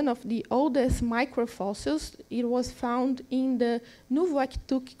one of the oldest microfossils. It was found in the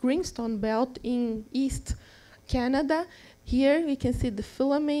Nuvvuagittuq greenstone belt in East Canada. Here we can see the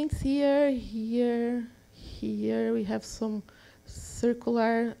filaments here, here, here. We have some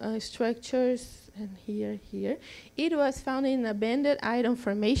circular structures, and here, here. It was found in a banded iron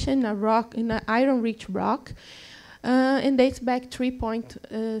formation, a rock, in an iron-rich rock, and dates back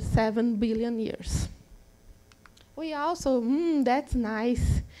 3.7 billion years. We also, that's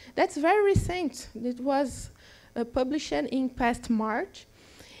nice. That's very recent. It was published in past March.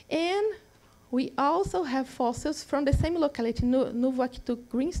 And we also have fossils from the same locality, Nuvvuagittuq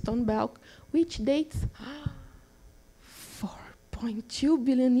greenstone belt, which dates 4.2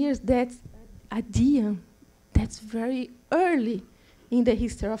 billion years. That's Adian. That's very early in the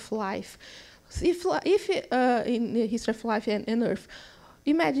history of life. So if in the history of life and Earth,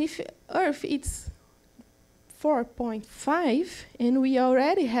 imagine if Earth it's 4.5 and we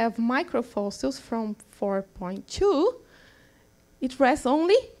already have microfossils from 4.2, it rests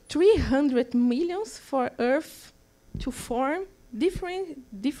only 300 millions for Earth to form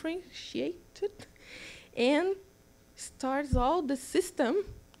differentiated and starts all the system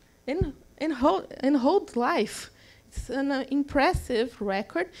and hold life. It's an impressive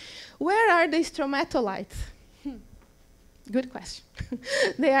record. Where are the stromatolites? Good question.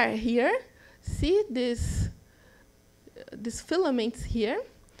 They are here. See these filaments here.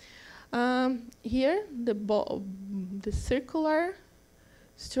 Here, the circular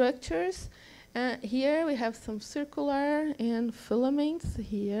structures. Here we have some circular and filaments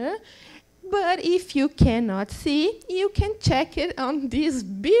here. But if you cannot see, you can check it on this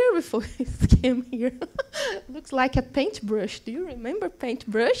beautiful scheme here. Looks like a paintbrush. Do you remember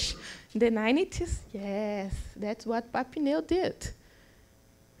paintbrush? In the 90s? Yes, that's what Papineau did.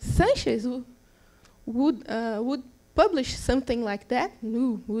 Sanchez would publish something like that?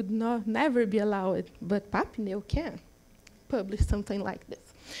 No, would never be allowed. But Papineau can publish something like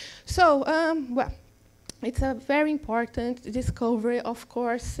this. So, well, it's a very important discovery. Of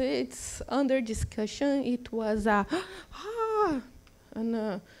course, it's under discussion. It was an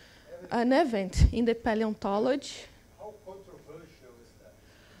event in the paleontology. How controversial is that?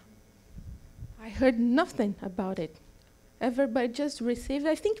 I heard nothing about it. Everybody just received.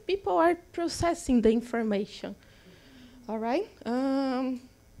 I think people are processing the information. All right?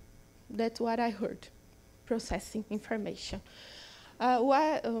 That's what I heard, processing information.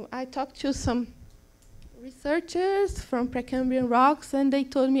 I talked to some researchers from Precambrian rocks, and they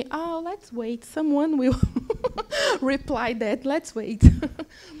told me, oh, let's wait. Someone will reply that. Let's wait.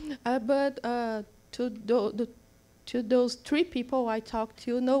 But to those three people I talked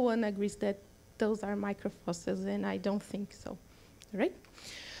to, no one agrees that those are microfossils, and I don't think so. All right?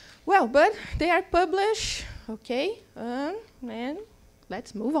 Well, but they are published, okay, and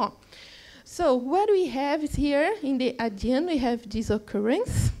let's move on. So what we have is here in the Adian, we have this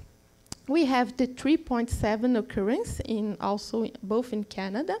occurrence. We have the 3.7 occurrence both in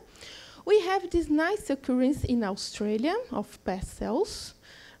Canada. We have this nice occurrence in Australia of past cells,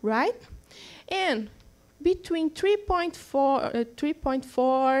 right? And between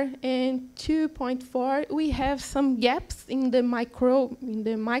 3.4 and 2.4, we have some gaps in the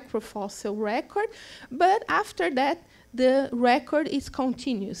microfossil record, but after that, the record is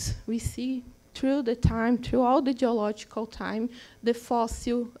continuous. We see through all the geological time, the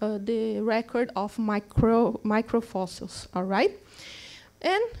record of microfossils, all right?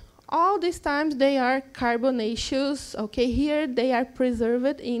 And all these times they are carbonaceous, okay? Here they are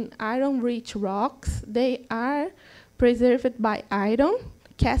preserved in iron-rich rocks. They are preserved by iron,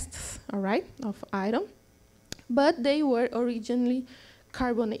 casts, all right, of iron, but they were originally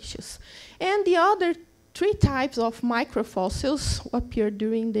carbonaceous. And the other three types of microfossils appeared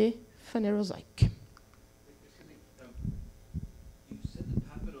during the Phanerozoic. Excuse me, you said that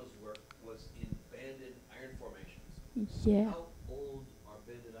Papineau's work was in banded iron formations. Yeah. How old are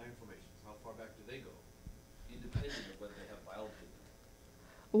banded iron formations? How far back do they go? Independent of whether they have biology in them.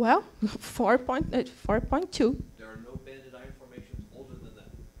 Well, 4.2. There are no banded iron formations older than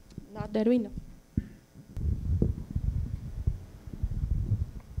that. Not that we know.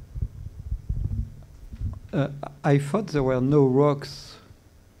 I thought there were no rocks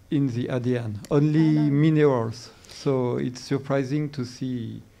in the Adian, only minerals. So it's surprising to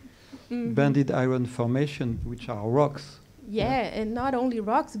see banded iron formation, which are rocks. Yeah, and not only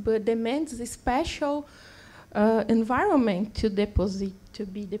rocks, but demands a special environment to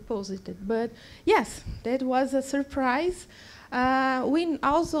be deposited. But yes, that was a surprise. We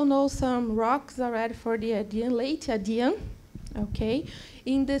also know some rocks already for the Adian, late Adian. Okay,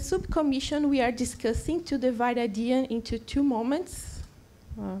 in the subcommission we are discussing to divide Adian into two moments.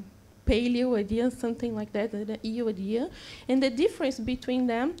 Paleo-Adian, something like that, and the Eocene. And the difference between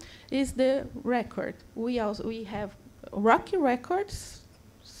them is the record. We have rocky records,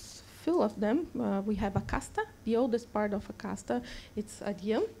 full of them. We have Akasta, the oldest part of Akasta, it's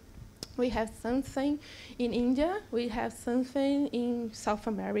Adian. We have something in India, we have something in South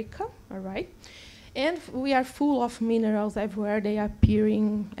America, all right? And we are full of minerals everywhere, they are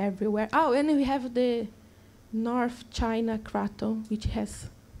appearing everywhere. Oh, and we have the North China Craton, which has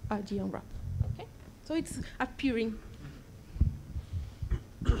Adian rock. Okay, so it's appearing.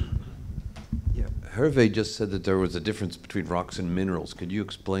 Yeah, Hervé just said that there was a difference between rocks and minerals. Could you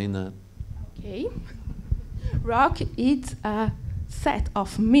explain that? Okay, rock is a set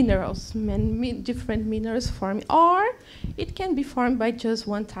of minerals, different minerals formed, or it can be formed by just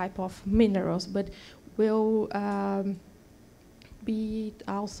one type of minerals, but will be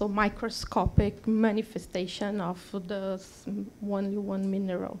also microscopic manifestation of the only one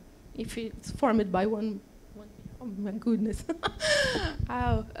mineral. If it's formed by one oh my goodness.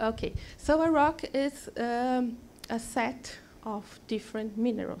 Oh, okay, so a rock is a set of different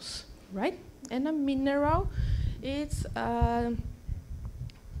minerals, right? And a mineral, it's a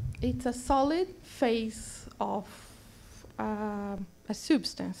solid phase of a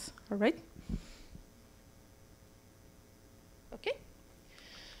substance, all right? Okay?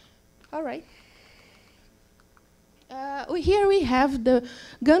 All right. Here we have the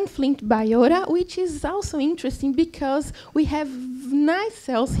gunflint biota, which is also interesting because we have nice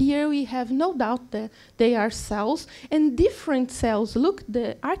cells here. We have no doubt that they are cells and different cells. Look,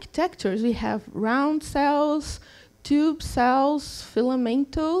 the architectures. We have round cells, tube cells,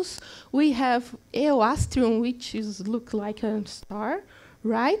 filamentous. We have Eoastrium, which look like a star,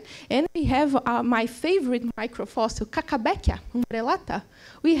 right? And we have my favorite microfossil, Cacabeckia umbrellata.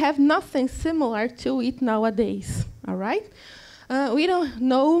 We have nothing similar to it nowadays, all right? We don't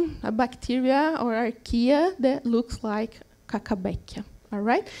know a bacteria or archaea that looks like Cacabeckia, all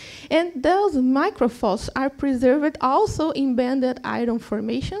right? And those microfossils are preserved also in banded iron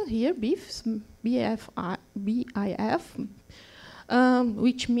formation, here, BIF,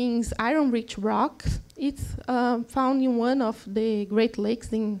 which means iron-rich rock. It's found in one of the Great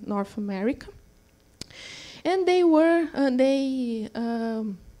Lakes in North America. And they were,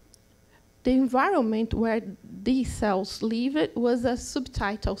 the environment where these cells lived was a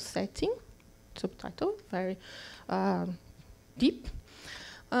subtidal setting, very deep.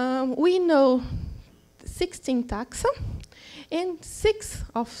 We know 16 taxa, and 6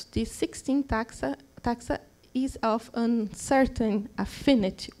 of these 16 taxa is of uncertain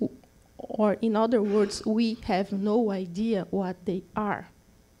affinity, or in other words, we have no idea what they are.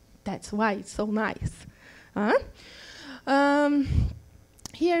 That's why it's so nice.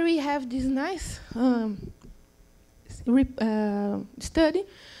 Here we have this nice study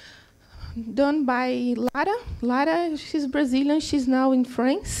done by Lara. Lara, she's Brazilian, she's now in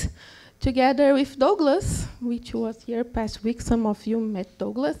France, together with Douglas, which was here past week. Some of you met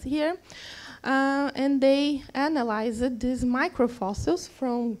Douglas here. And they analyzed these microfossils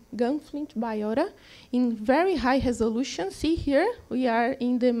from gunflint biota in very high resolution. See here, we are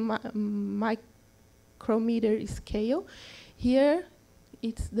in the micrometer scale. Here,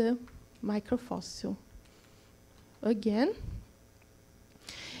 it's the microfossil. Again.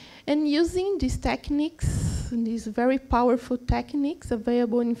 And using these techniques, these very powerful techniques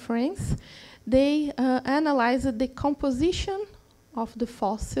available in France, they analyzed the composition of the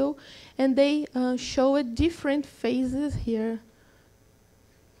fossil, and they showed different phases here.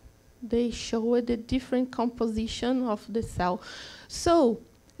 They showed the different composition of the cell. So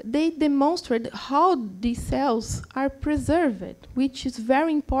they demonstrated how these cells are preserved, which is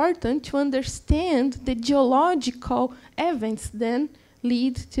very important to understand the geological events then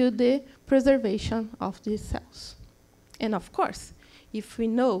lead to the preservation of these cells. And of course, if we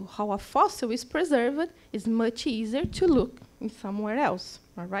know how a fossil is preserved, it's much easier to look in somewhere else,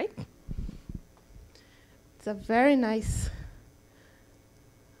 all right? It's a very nice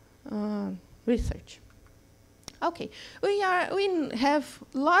research. Okay, we have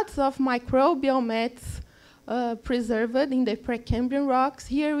lots of microbial mats preserved in the Precambrian rocks.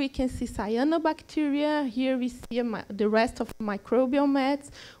 Here we can see cyanobacteria. Here we see the rest of microbial mats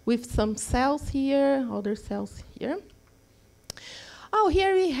with some cells here, other cells here. Oh,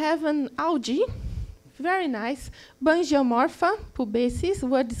 here we have an algae. Very nice. Bangiomorpha pubesis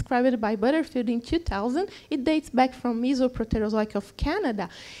was described by Butterfield in 2000. It dates back from Mesoproterozoic of Canada.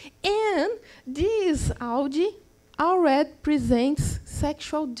 And this algae already presents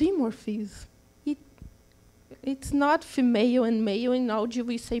sexual dimorphism. It's not female and male. In algae,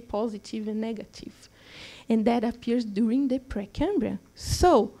 we say positive and negative. And that appears during the Precambrian.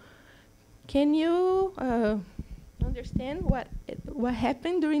 So, can you understand what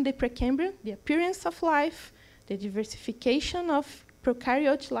happened during the Precambrian? The appearance of life, the diversification of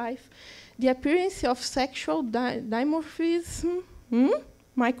prokaryote life, the appearance of sexual dimorphism,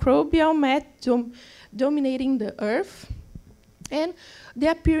 microbial mat dominating the earth, and the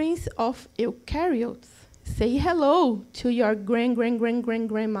appearance of eukaryotes. Say hello to your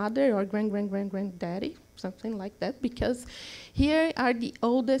grandmother or granddaddy, something like that, because here are the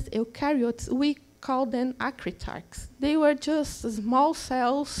oldest eukaryotes. We call them acritarchs. They were just small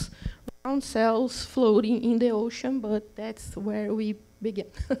cells, round cells floating in the ocean, but that's where we begin.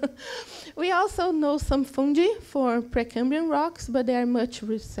 We also know some fungi for Precambrian rocks, but they are much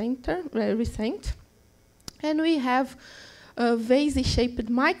recent. And we have vase-shaped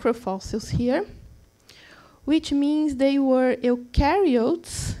microfossils here, which means they were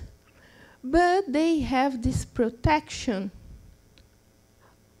eukaryotes, but they have this protection.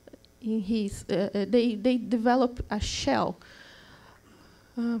 They develop a shell.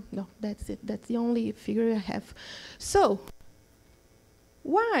 No, that's it. That's the only figure I have. So,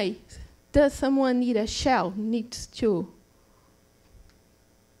 why does someone need a shell? Needs to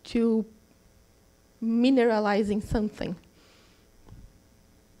mineralizing something.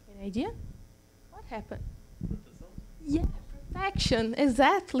 Any idea? What happened? Yeah, protection,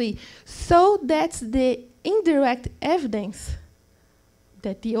 exactly. So that's the indirect evidence,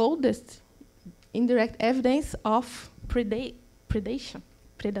 that the oldest indirect evidence of predation,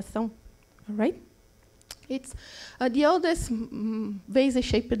 all right? It's the oldest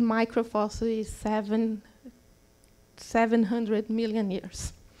vase-shaped microfossil is 700 million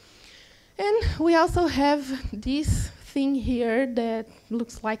years. And we also have this thing here that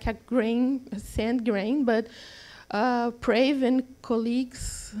looks like a grain, a sand grain, but Prave and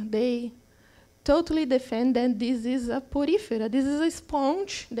colleagues, they totally defend that this is a porifera. This is a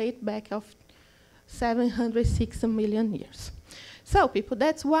sponge date back of 706 million years. So, people,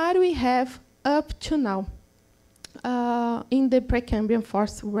 that's what we have up to now in the Precambrian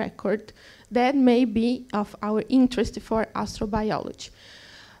fossil record that may be of our interest for astrobiology.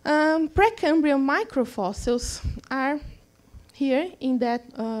 Precambrian microfossils are here in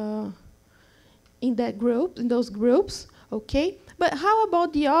those groups, okay? But how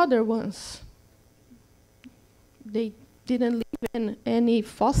about the other ones? They didn't leave any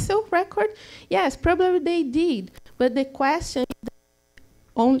fossil record? Yes, probably they did. But the question is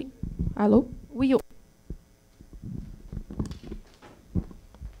only, hello?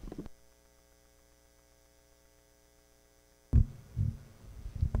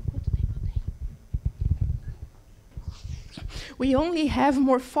 We only have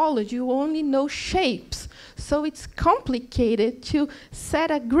morphology, we only know shapes. So it's complicated to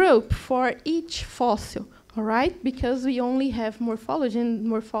set a group for each fossil, all right? Because we only have morphology, and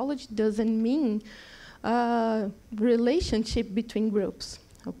morphology doesn't mean relationship between groups,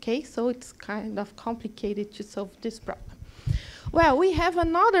 okay? So it's kind of complicated to solve this problem. Well, we have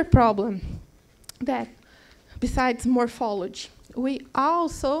another problem that, besides morphology, we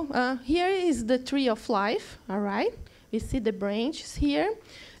also, here is the tree of life, all right? We see the branches here.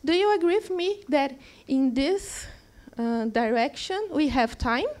 Do you agree with me that in this direction we have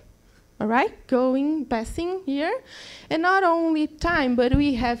time, all right, passing here, and not only time, but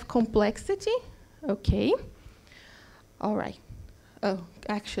we have complexity, okay, all right. Oh,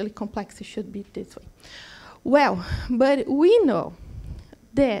 actually, complexity should be this way. Well, but we know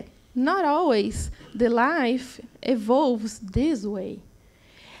that not always the life evolves this way.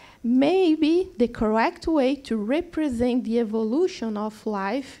 Maybe the correct way to represent the evolution of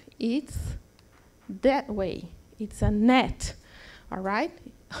life is that way. It's a net, all right?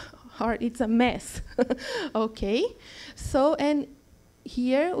 Or it's a mess, okay? So, and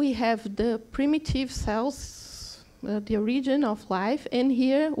here we have the primitive cells, the origin of life, and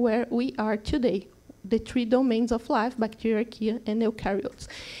here where we are today, the three domains of life, bacteria, archaea, and eukaryotes.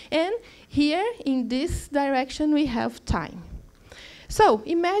 And here, in this direction, we have time. So,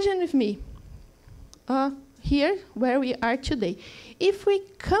 imagine with me, here where we are today. If we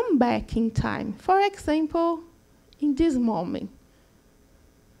come back in time, for example, in this moment,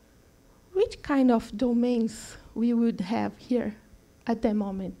 which kind of domains we would have here at the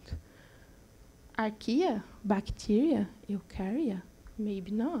moment? Archaea, bacteria, eukarya?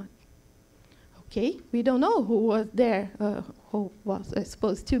 Maybe not. Okay, we don't know who was there, who was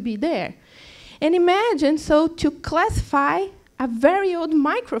supposed to be there. And imagine, so to classify a very old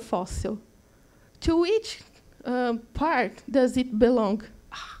microfossil, to which part does it belong?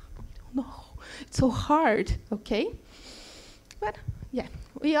 I don't know. It's so hard, okay? But yeah,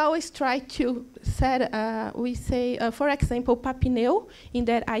 we always try to set, we say, for example, Papineu, in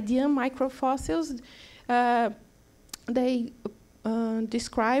that idea microfossils, they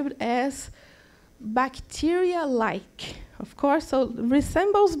described as bacteria-like. Of course, so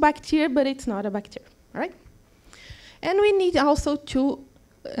resembles bacteria, but it's not a bacteria, right? And we need also to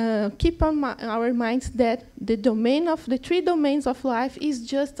keep on our minds that the domain of the 3 domains of life is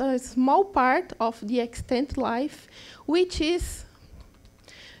just a small part of the extant life, which is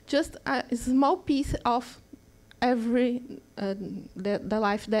just a small piece of every the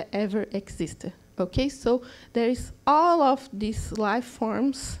life that ever existed. Okay, so there is all of these life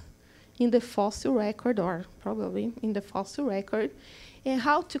forms in the fossil record, or probably in the fossil record, and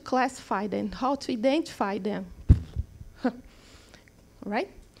how to classify them, how to identify them.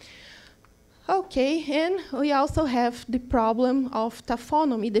 Right? Okay, and we also have the problem of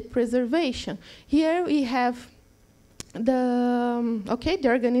taphonomy, the preservation. Here we have the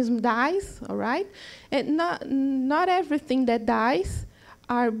organism dies, all right? And not everything that dies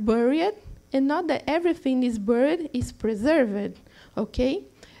are buried, and not that everything is buried is preserved, okay?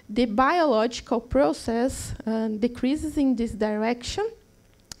 The biological process decreases in this direction,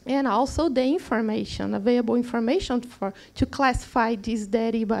 and also the information, available information to classify this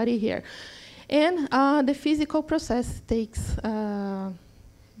dead body here. And the physical process takes the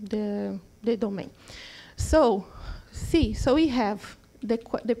domain. So, so we have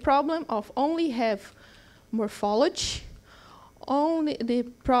the problem of only have morphology, only the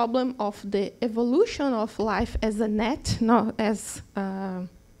problem of the evolution of life as a net, not as a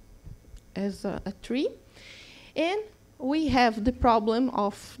tree. And we have the problem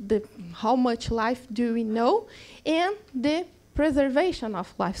of how much life do we know, and the preservation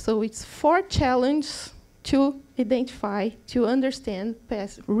of life. So it's 4 challenges to identify, to understand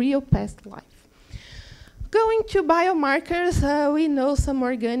real past life. Going to biomarkers, we know some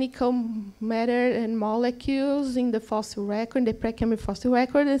organic matter and molecules in the fossil record, the Precambrian fossil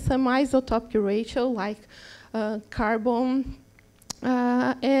record, and some isotopic ratio like carbon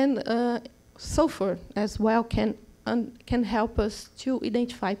and sulfur as well can help us to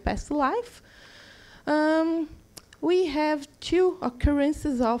identify past life. We have 2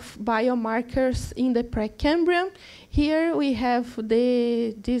 occurrences of biomarkers in the Precambrian. Here we have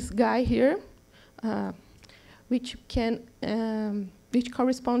this guy here, which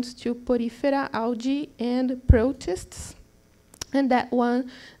corresponds to porifera, algae, and protists. And that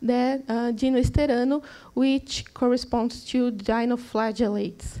one, that dinoesterano, which corresponds to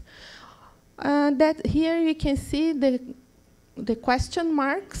dinoflagellates. That here you can see the question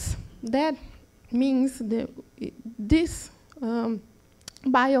marks. That means this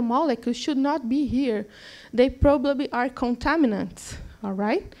biomolecule should not be here. They probably are contaminants, all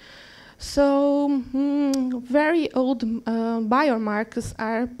right? So very old biomarkers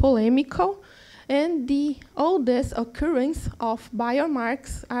are polemical, and the oldest occurrence of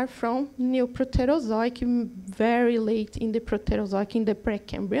biomarkers are from Neoproterozoic, very late in the Proterozoic, in the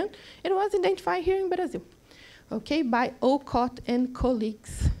Precambrian. It was identified here in Brazil, okay, by Olcott and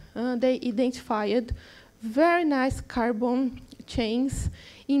colleagues. They identified very nice carbon chains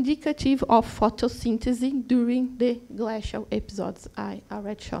indicative of photosynthesis during the glacial episodes I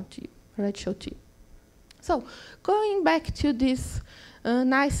already showed to you. So, going back to this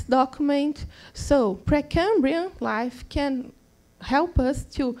nice document, so Precambrian life can help us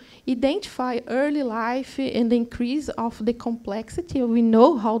to identify early life and the increase of the complexity. We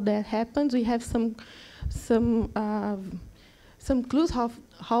know how that happens. We have some clues of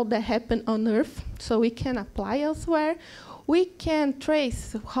how that happened on Earth, so we can apply elsewhere. We can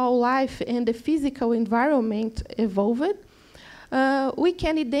trace how life and the physical environment evolved. We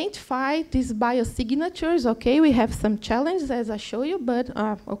can identify these biosignatures. Okay, we have some challenges, as I show you, but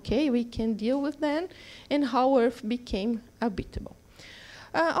okay, we can deal with them, and how Earth became habitable.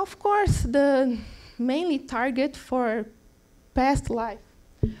 Of course, the mainly target for past life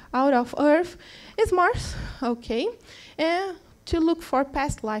out of Earth is Mars. Okay, and to look for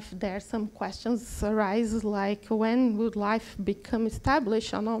past life there. Some questions arise, like when would life become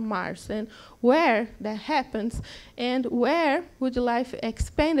established on Mars, and where that happens, and where would life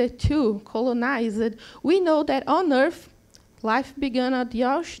expand it to, colonize it. We know that on Earth, life began at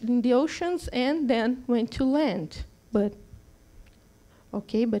in the oceans and then went to land. But,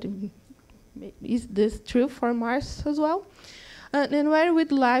 okay, but is this true for Mars as well? And where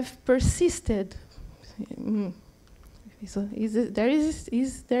would life persisted? So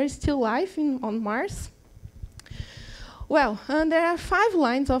is there still life on Mars? Well, there are 5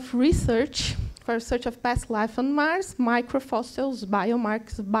 lines of research for search of past life on Mars: microfossils,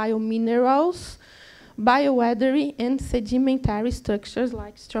 biomarkers, biominerals, bioweathery, and sedimentary structures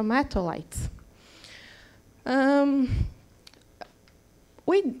like stromatolites.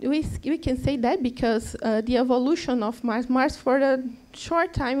 We can say that because the evolution of Mars for a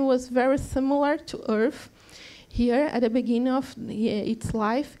short time was very similar to Earth here at the beginning of its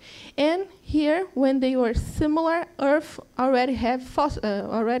life, and here when they were similar, Earth already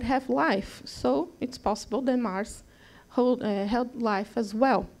have life. So it's possible that Mars held life as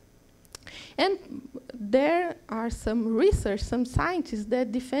well. And there are some research, some scientists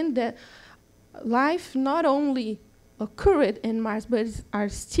that defend that life not only occurred in Mars, but are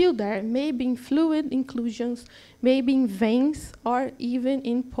still there, maybe in fluid inclusions, maybe in veins, or even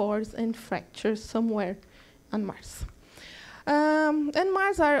in pores and fractures somewhere on Mars. And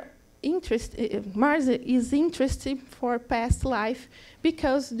Mars is interesting for past life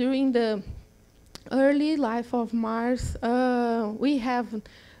because during the early life of Mars, we have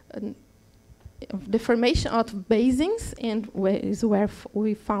the formation of basins, and is where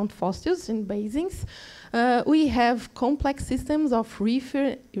we found fossils in basins. We have complex systems of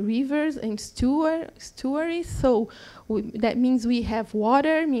rivers and estuaries. So that means we have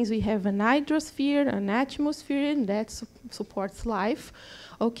water, means we have an hydrosphere, an atmosphere, and that supports life.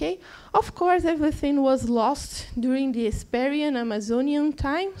 Okay. Of course, everything was lost during the Hesperian Amazonian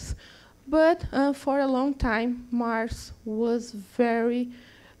times, but for a long time, Mars was very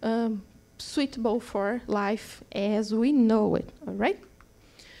suitable for life as we know it. All right.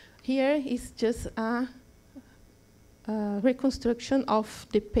 Here is just a reconstruction of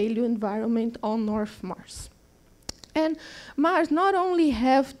the paleo environment on North Mars. And Mars not only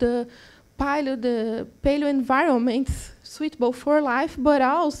have the paleo environments suitable for life, but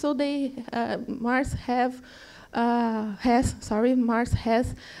also Mars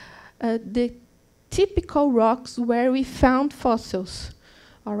has the typical rocks where we found fossils.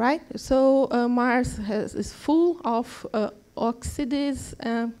 All right, so Mars is full of oxides.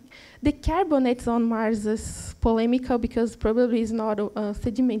 The carbonates on Mars is polemical because probably it's not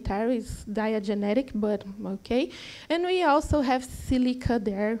sedimentary, it's diagenetic, but okay. And we also have silica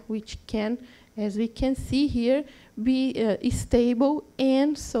there, which can, as we can see here, be stable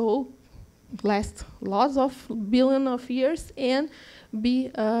and so last lots of billions of years and be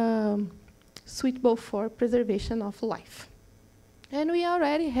suitable for preservation of life. And we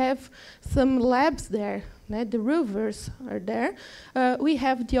already have some labs there. The rovers are there. We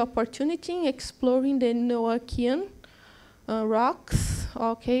have the opportunity in exploring the Noachian rocks.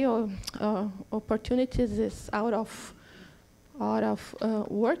 Okay, opportunities is out of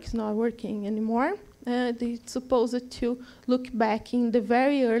work. It's not working anymore. It's supposed to look back in the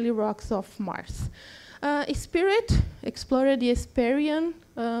very early rocks of Mars. Spirit explored the Hesperian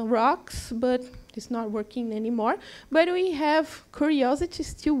rocks, but it's not working anymore. But we have Curiosity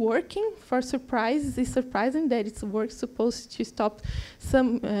still working. For surprise, it's surprising that its work supposed to stop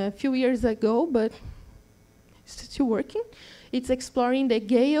some few years ago, but it's still working. It's exploring the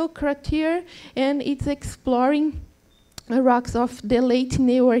Gale crater, and it's exploring rocks of the late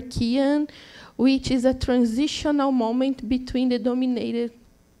Neoarchean, which is a transitional moment between the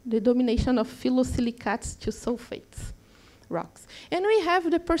domination of phyllosilicates to sulfates rocks. And we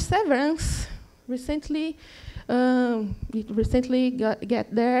have the Perseverance. Recently, it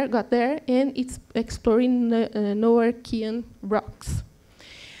got there, and it's exploring Noachian rocks.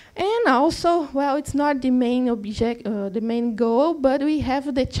 And also, well, it's not the main object, the main goal, but we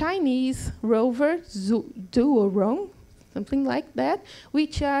have the Chinese rover Duorong, something like that,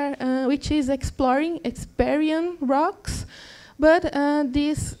 which is exploring Hesperian rocks. But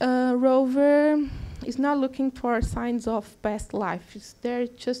this rover is not looking for signs of past life. It's there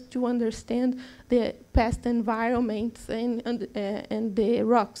just to understand the past environments and the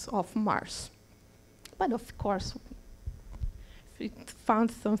rocks of Mars. But of course, if it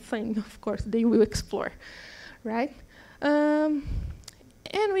found something, of course, they will explore, right? And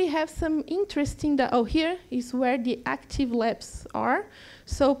we have some interesting, here is where the active labs are.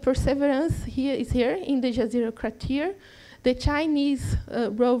 So Perseverance is here in the Jezero crater. The Chinese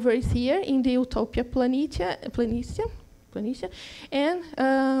rover is here in the Utopia Planitia, and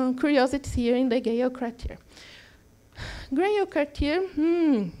Curiosity is here in the Gale Crater. Gale Crater,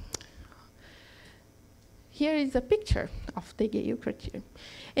 here is a picture of the Gale Crater.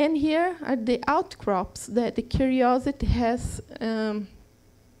 And here are the outcrops that the Curiosity has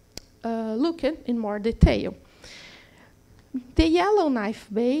looked in more detail. The Yellowknife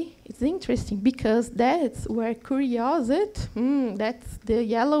Bay is interesting because that's where Curiosity, that's the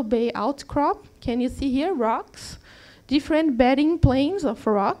Yellow Bay outcrop. Can you see here rocks? Different bedding planes of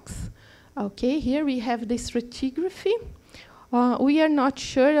rocks. Okay, here we have the stratigraphy. We are not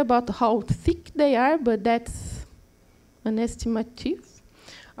sure about how thick they are, but that's an estimative.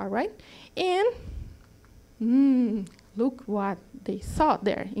 All right, and look what they saw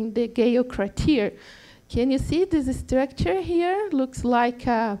there in the Gale Crater. Can you see this structure here? Looks like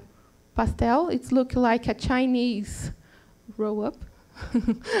a pastel. It looks like a Chinese roll-up.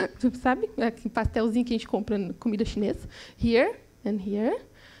 Sabe? Aquele pastelzinho que a gente compra na comida chinesa. Here and here.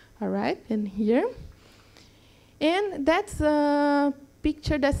 All right, and here. And that's a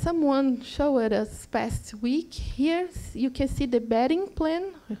picture that someone showed us past week. Here you can see the bedding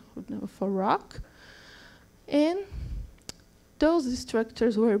plan for rock. And those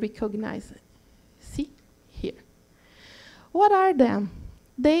structures were recognized. See here. What are them?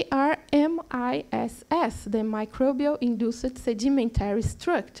 They are MISS, the microbial-induced sedimentary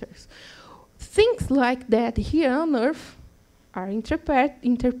structures. Things like that here on Earth are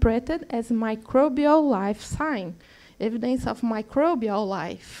interpreted as microbial life sign, evidence of microbial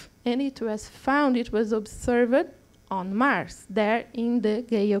life. And it was found, it was observed on Mars, there in the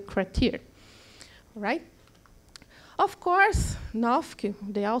Gale Crater. All right? Of course, Nofke,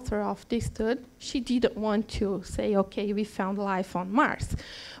 the author of this study, she didn't want to say, okay, we found life on Mars.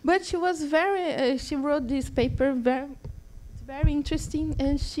 But she was she wrote this paper very interesting,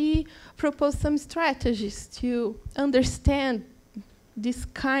 and she proposed some strategies to understand this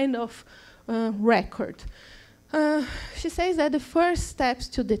kind of record. She says that the first steps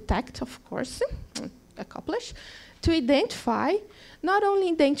to detect, of course, accomplish, to identify, not only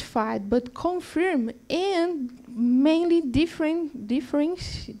identify, but confirm and mainly differentiate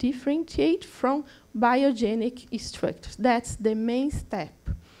from biogenic structures. That's the main step,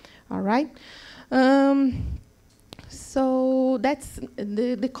 all right? So that's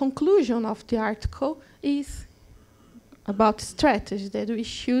the conclusion of the article is about strategies that we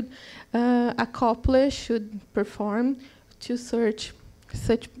should accomplish, should perform to search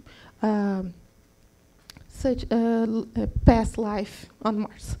such past life on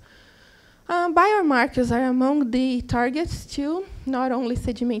Mars. Biomarkers are among the targets too, not only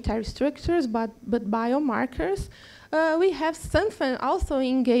sedimentary structures, but biomarkers. We have something also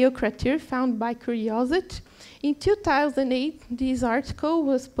in Gale Crater found by Curiosity. In 2008, this article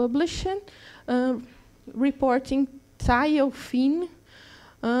was published reporting thiophene,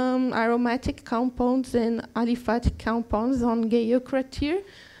 aromatic compounds and aliphatic compounds on Gale Crater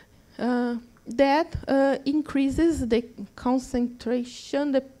that increases the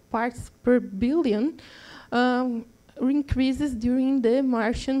concentration, the parts per billion, increases during the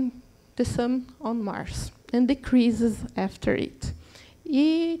sun on Mars, and decreases after it.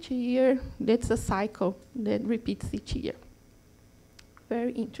 Each year, that's a cycle that repeats each year.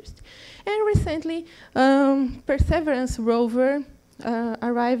 Very interesting. And recently, Perseverance rover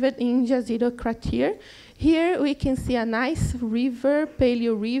arrived in Jezero Crater. Here we can see a nice river,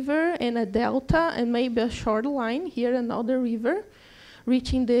 Paleo River, and a delta, and maybe a shoreline. Here another river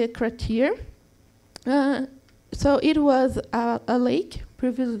reaching the crater. So it was a lake,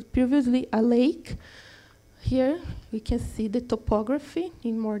 previously a lake. Here we can see the topography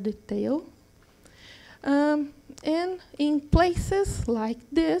in more detail. And in places like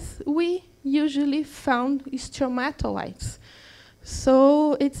this, we usually found stromatolites.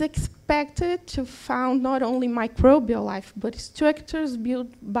 So it's expected to find not only microbial life, but structures built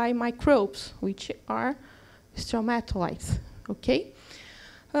by microbes, which are stromatolites, okay?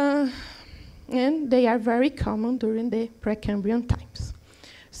 And they are very common during the Precambrian times.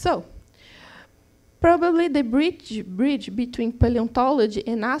 So, probably the bridge between paleontology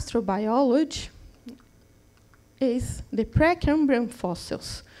and astrobiology is the Precambrian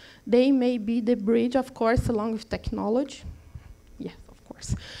fossils. They may be the bridge, of course, along with technology. Yes, of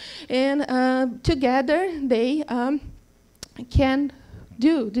course. And together, they can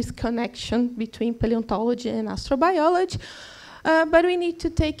do this connection between paleontology and astrobiology. But we need to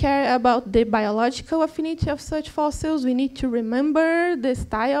take care about the biological affinity of such fossils. We need to remember the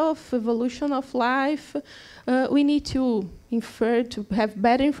style of evolution of life. We need to infer, to have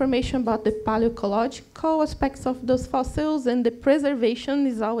better information about the paleoecological aspects of those fossils, and the preservation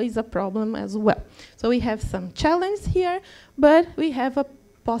is always a problem as well. So we have some challenge here, but we have a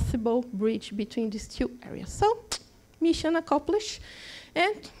possible bridge between these two areas. So, mission accomplished.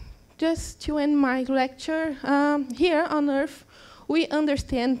 And just to end my lecture, here on Earth, we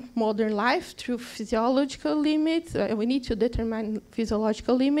understand modern life through physiological limits. We need to determine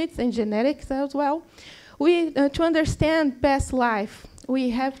physiological limits and genetics as well. To understand past life,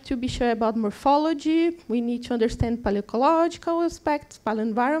 we have to be sure about morphology. We need to understand paleoecological aspects,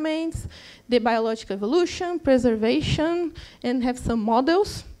 paleoenvironments, the biological evolution, preservation, and have some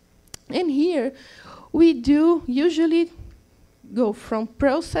models. And here, we do usually go from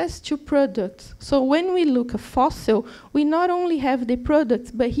process to product. So when we look at fossil, we not only have the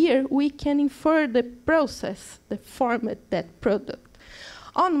products, but here we can infer the process, the format, that product.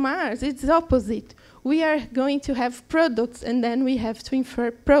 On Mars, it's the opposite. We are going to have products, and then we have to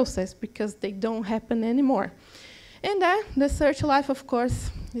infer process, because they don't happen anymore. And then the search life, of course,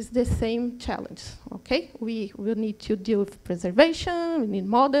 is the same challenge. Okay, we will need to deal with preservation, we need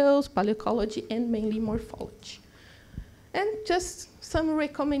models, paleoecology, and mainly morphology. And just some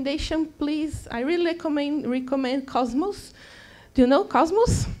recommendation, please. I really recommend Cosmos. Do you know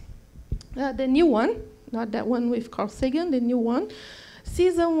Cosmos? The new one, not that one with Carl Sagan, the new one.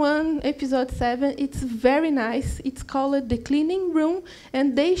 Season 1, episode 7, it's very nice. It's called The Cleaning Room,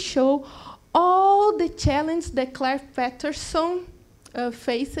 and they show all the challenges that Claire Patterson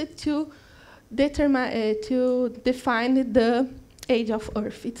faced to define the age of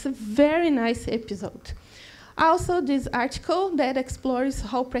Earth. It's a very nice episode. Also, this article that explores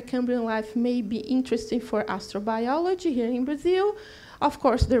how Precambrian life may be interesting for astrobiology here in Brazil. Of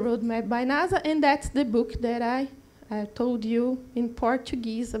course, the roadmap by NASA, and that's the book that I told you in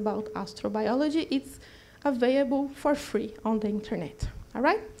Portuguese about astrobiology. It's available for free on the internet. All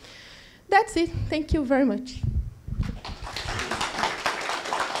right? That's it. Thank you very much.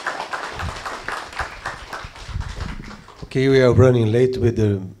 Okay, we are running late with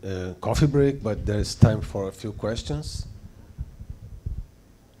the coffee break, but there's time for a few questions.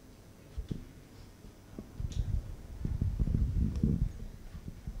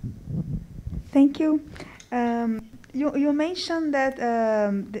 Thank you. You mentioned that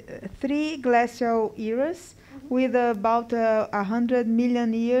the 3 glacial eras with about 100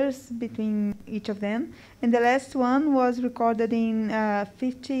 million years between each of them, and the last one was recorded in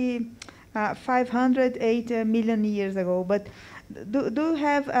 508 million years ago. But do you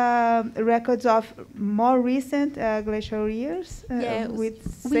have records of more recent glacial years with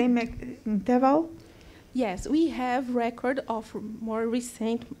same interval? Yes, we have record of more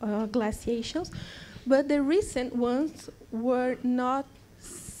recent glaciations, but the recent ones were not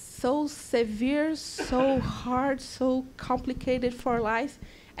so severe, so hard, so complicated for life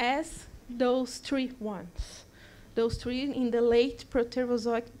as those 3 ones. Those 3 in the late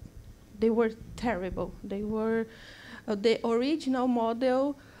Proterozoic, they were terrible. They were, the original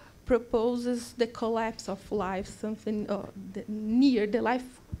model proposes the collapse of life, something the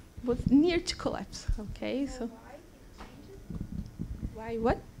life was near to collapse. Okay, so why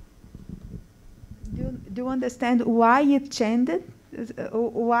what? Do you understand why it changed?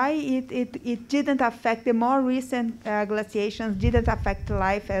 Why it didn't affect the more recent glaciations, didn't affect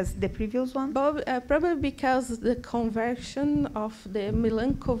life as the previous one? Probably because the conversion of the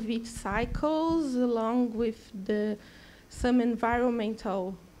Milankovitch cycles along with some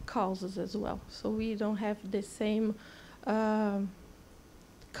environmental causes as well. So we don't have the same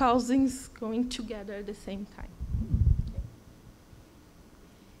causings going together at the same time.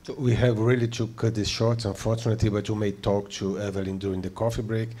 So we have really to cut this short, unfortunately, but you may talk to Evelyn during the coffee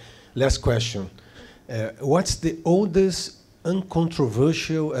break. Last question. What's the oldest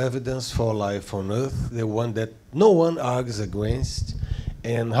uncontroversial evidence for life on Earth, the one that no one argues against,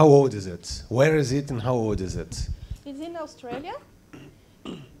 and how old is it? Where is it and how old is it? It's in Australia.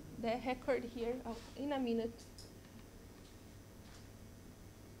 The record here, in a minute.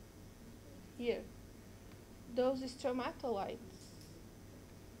 Here. Those stromatolites.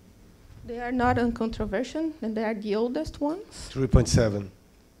 They are not uncontroversial, and they are the oldest ones. 3.7.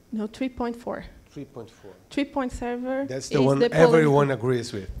 No, 3.4. 3.4. 3.7. That's the one everyone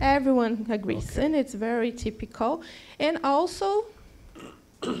agrees with. Everyone agrees, Okay. and it's very typical. And also,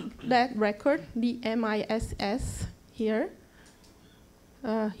 that record, the MISS here,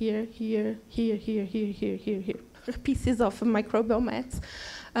 here, pieces of microbial mats.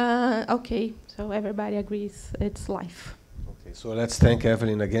 Okay, so everybody agrees it's life. Okay. So let's thank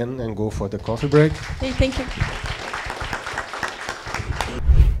Evelyn again and go for the coffee break. Okay, thank you.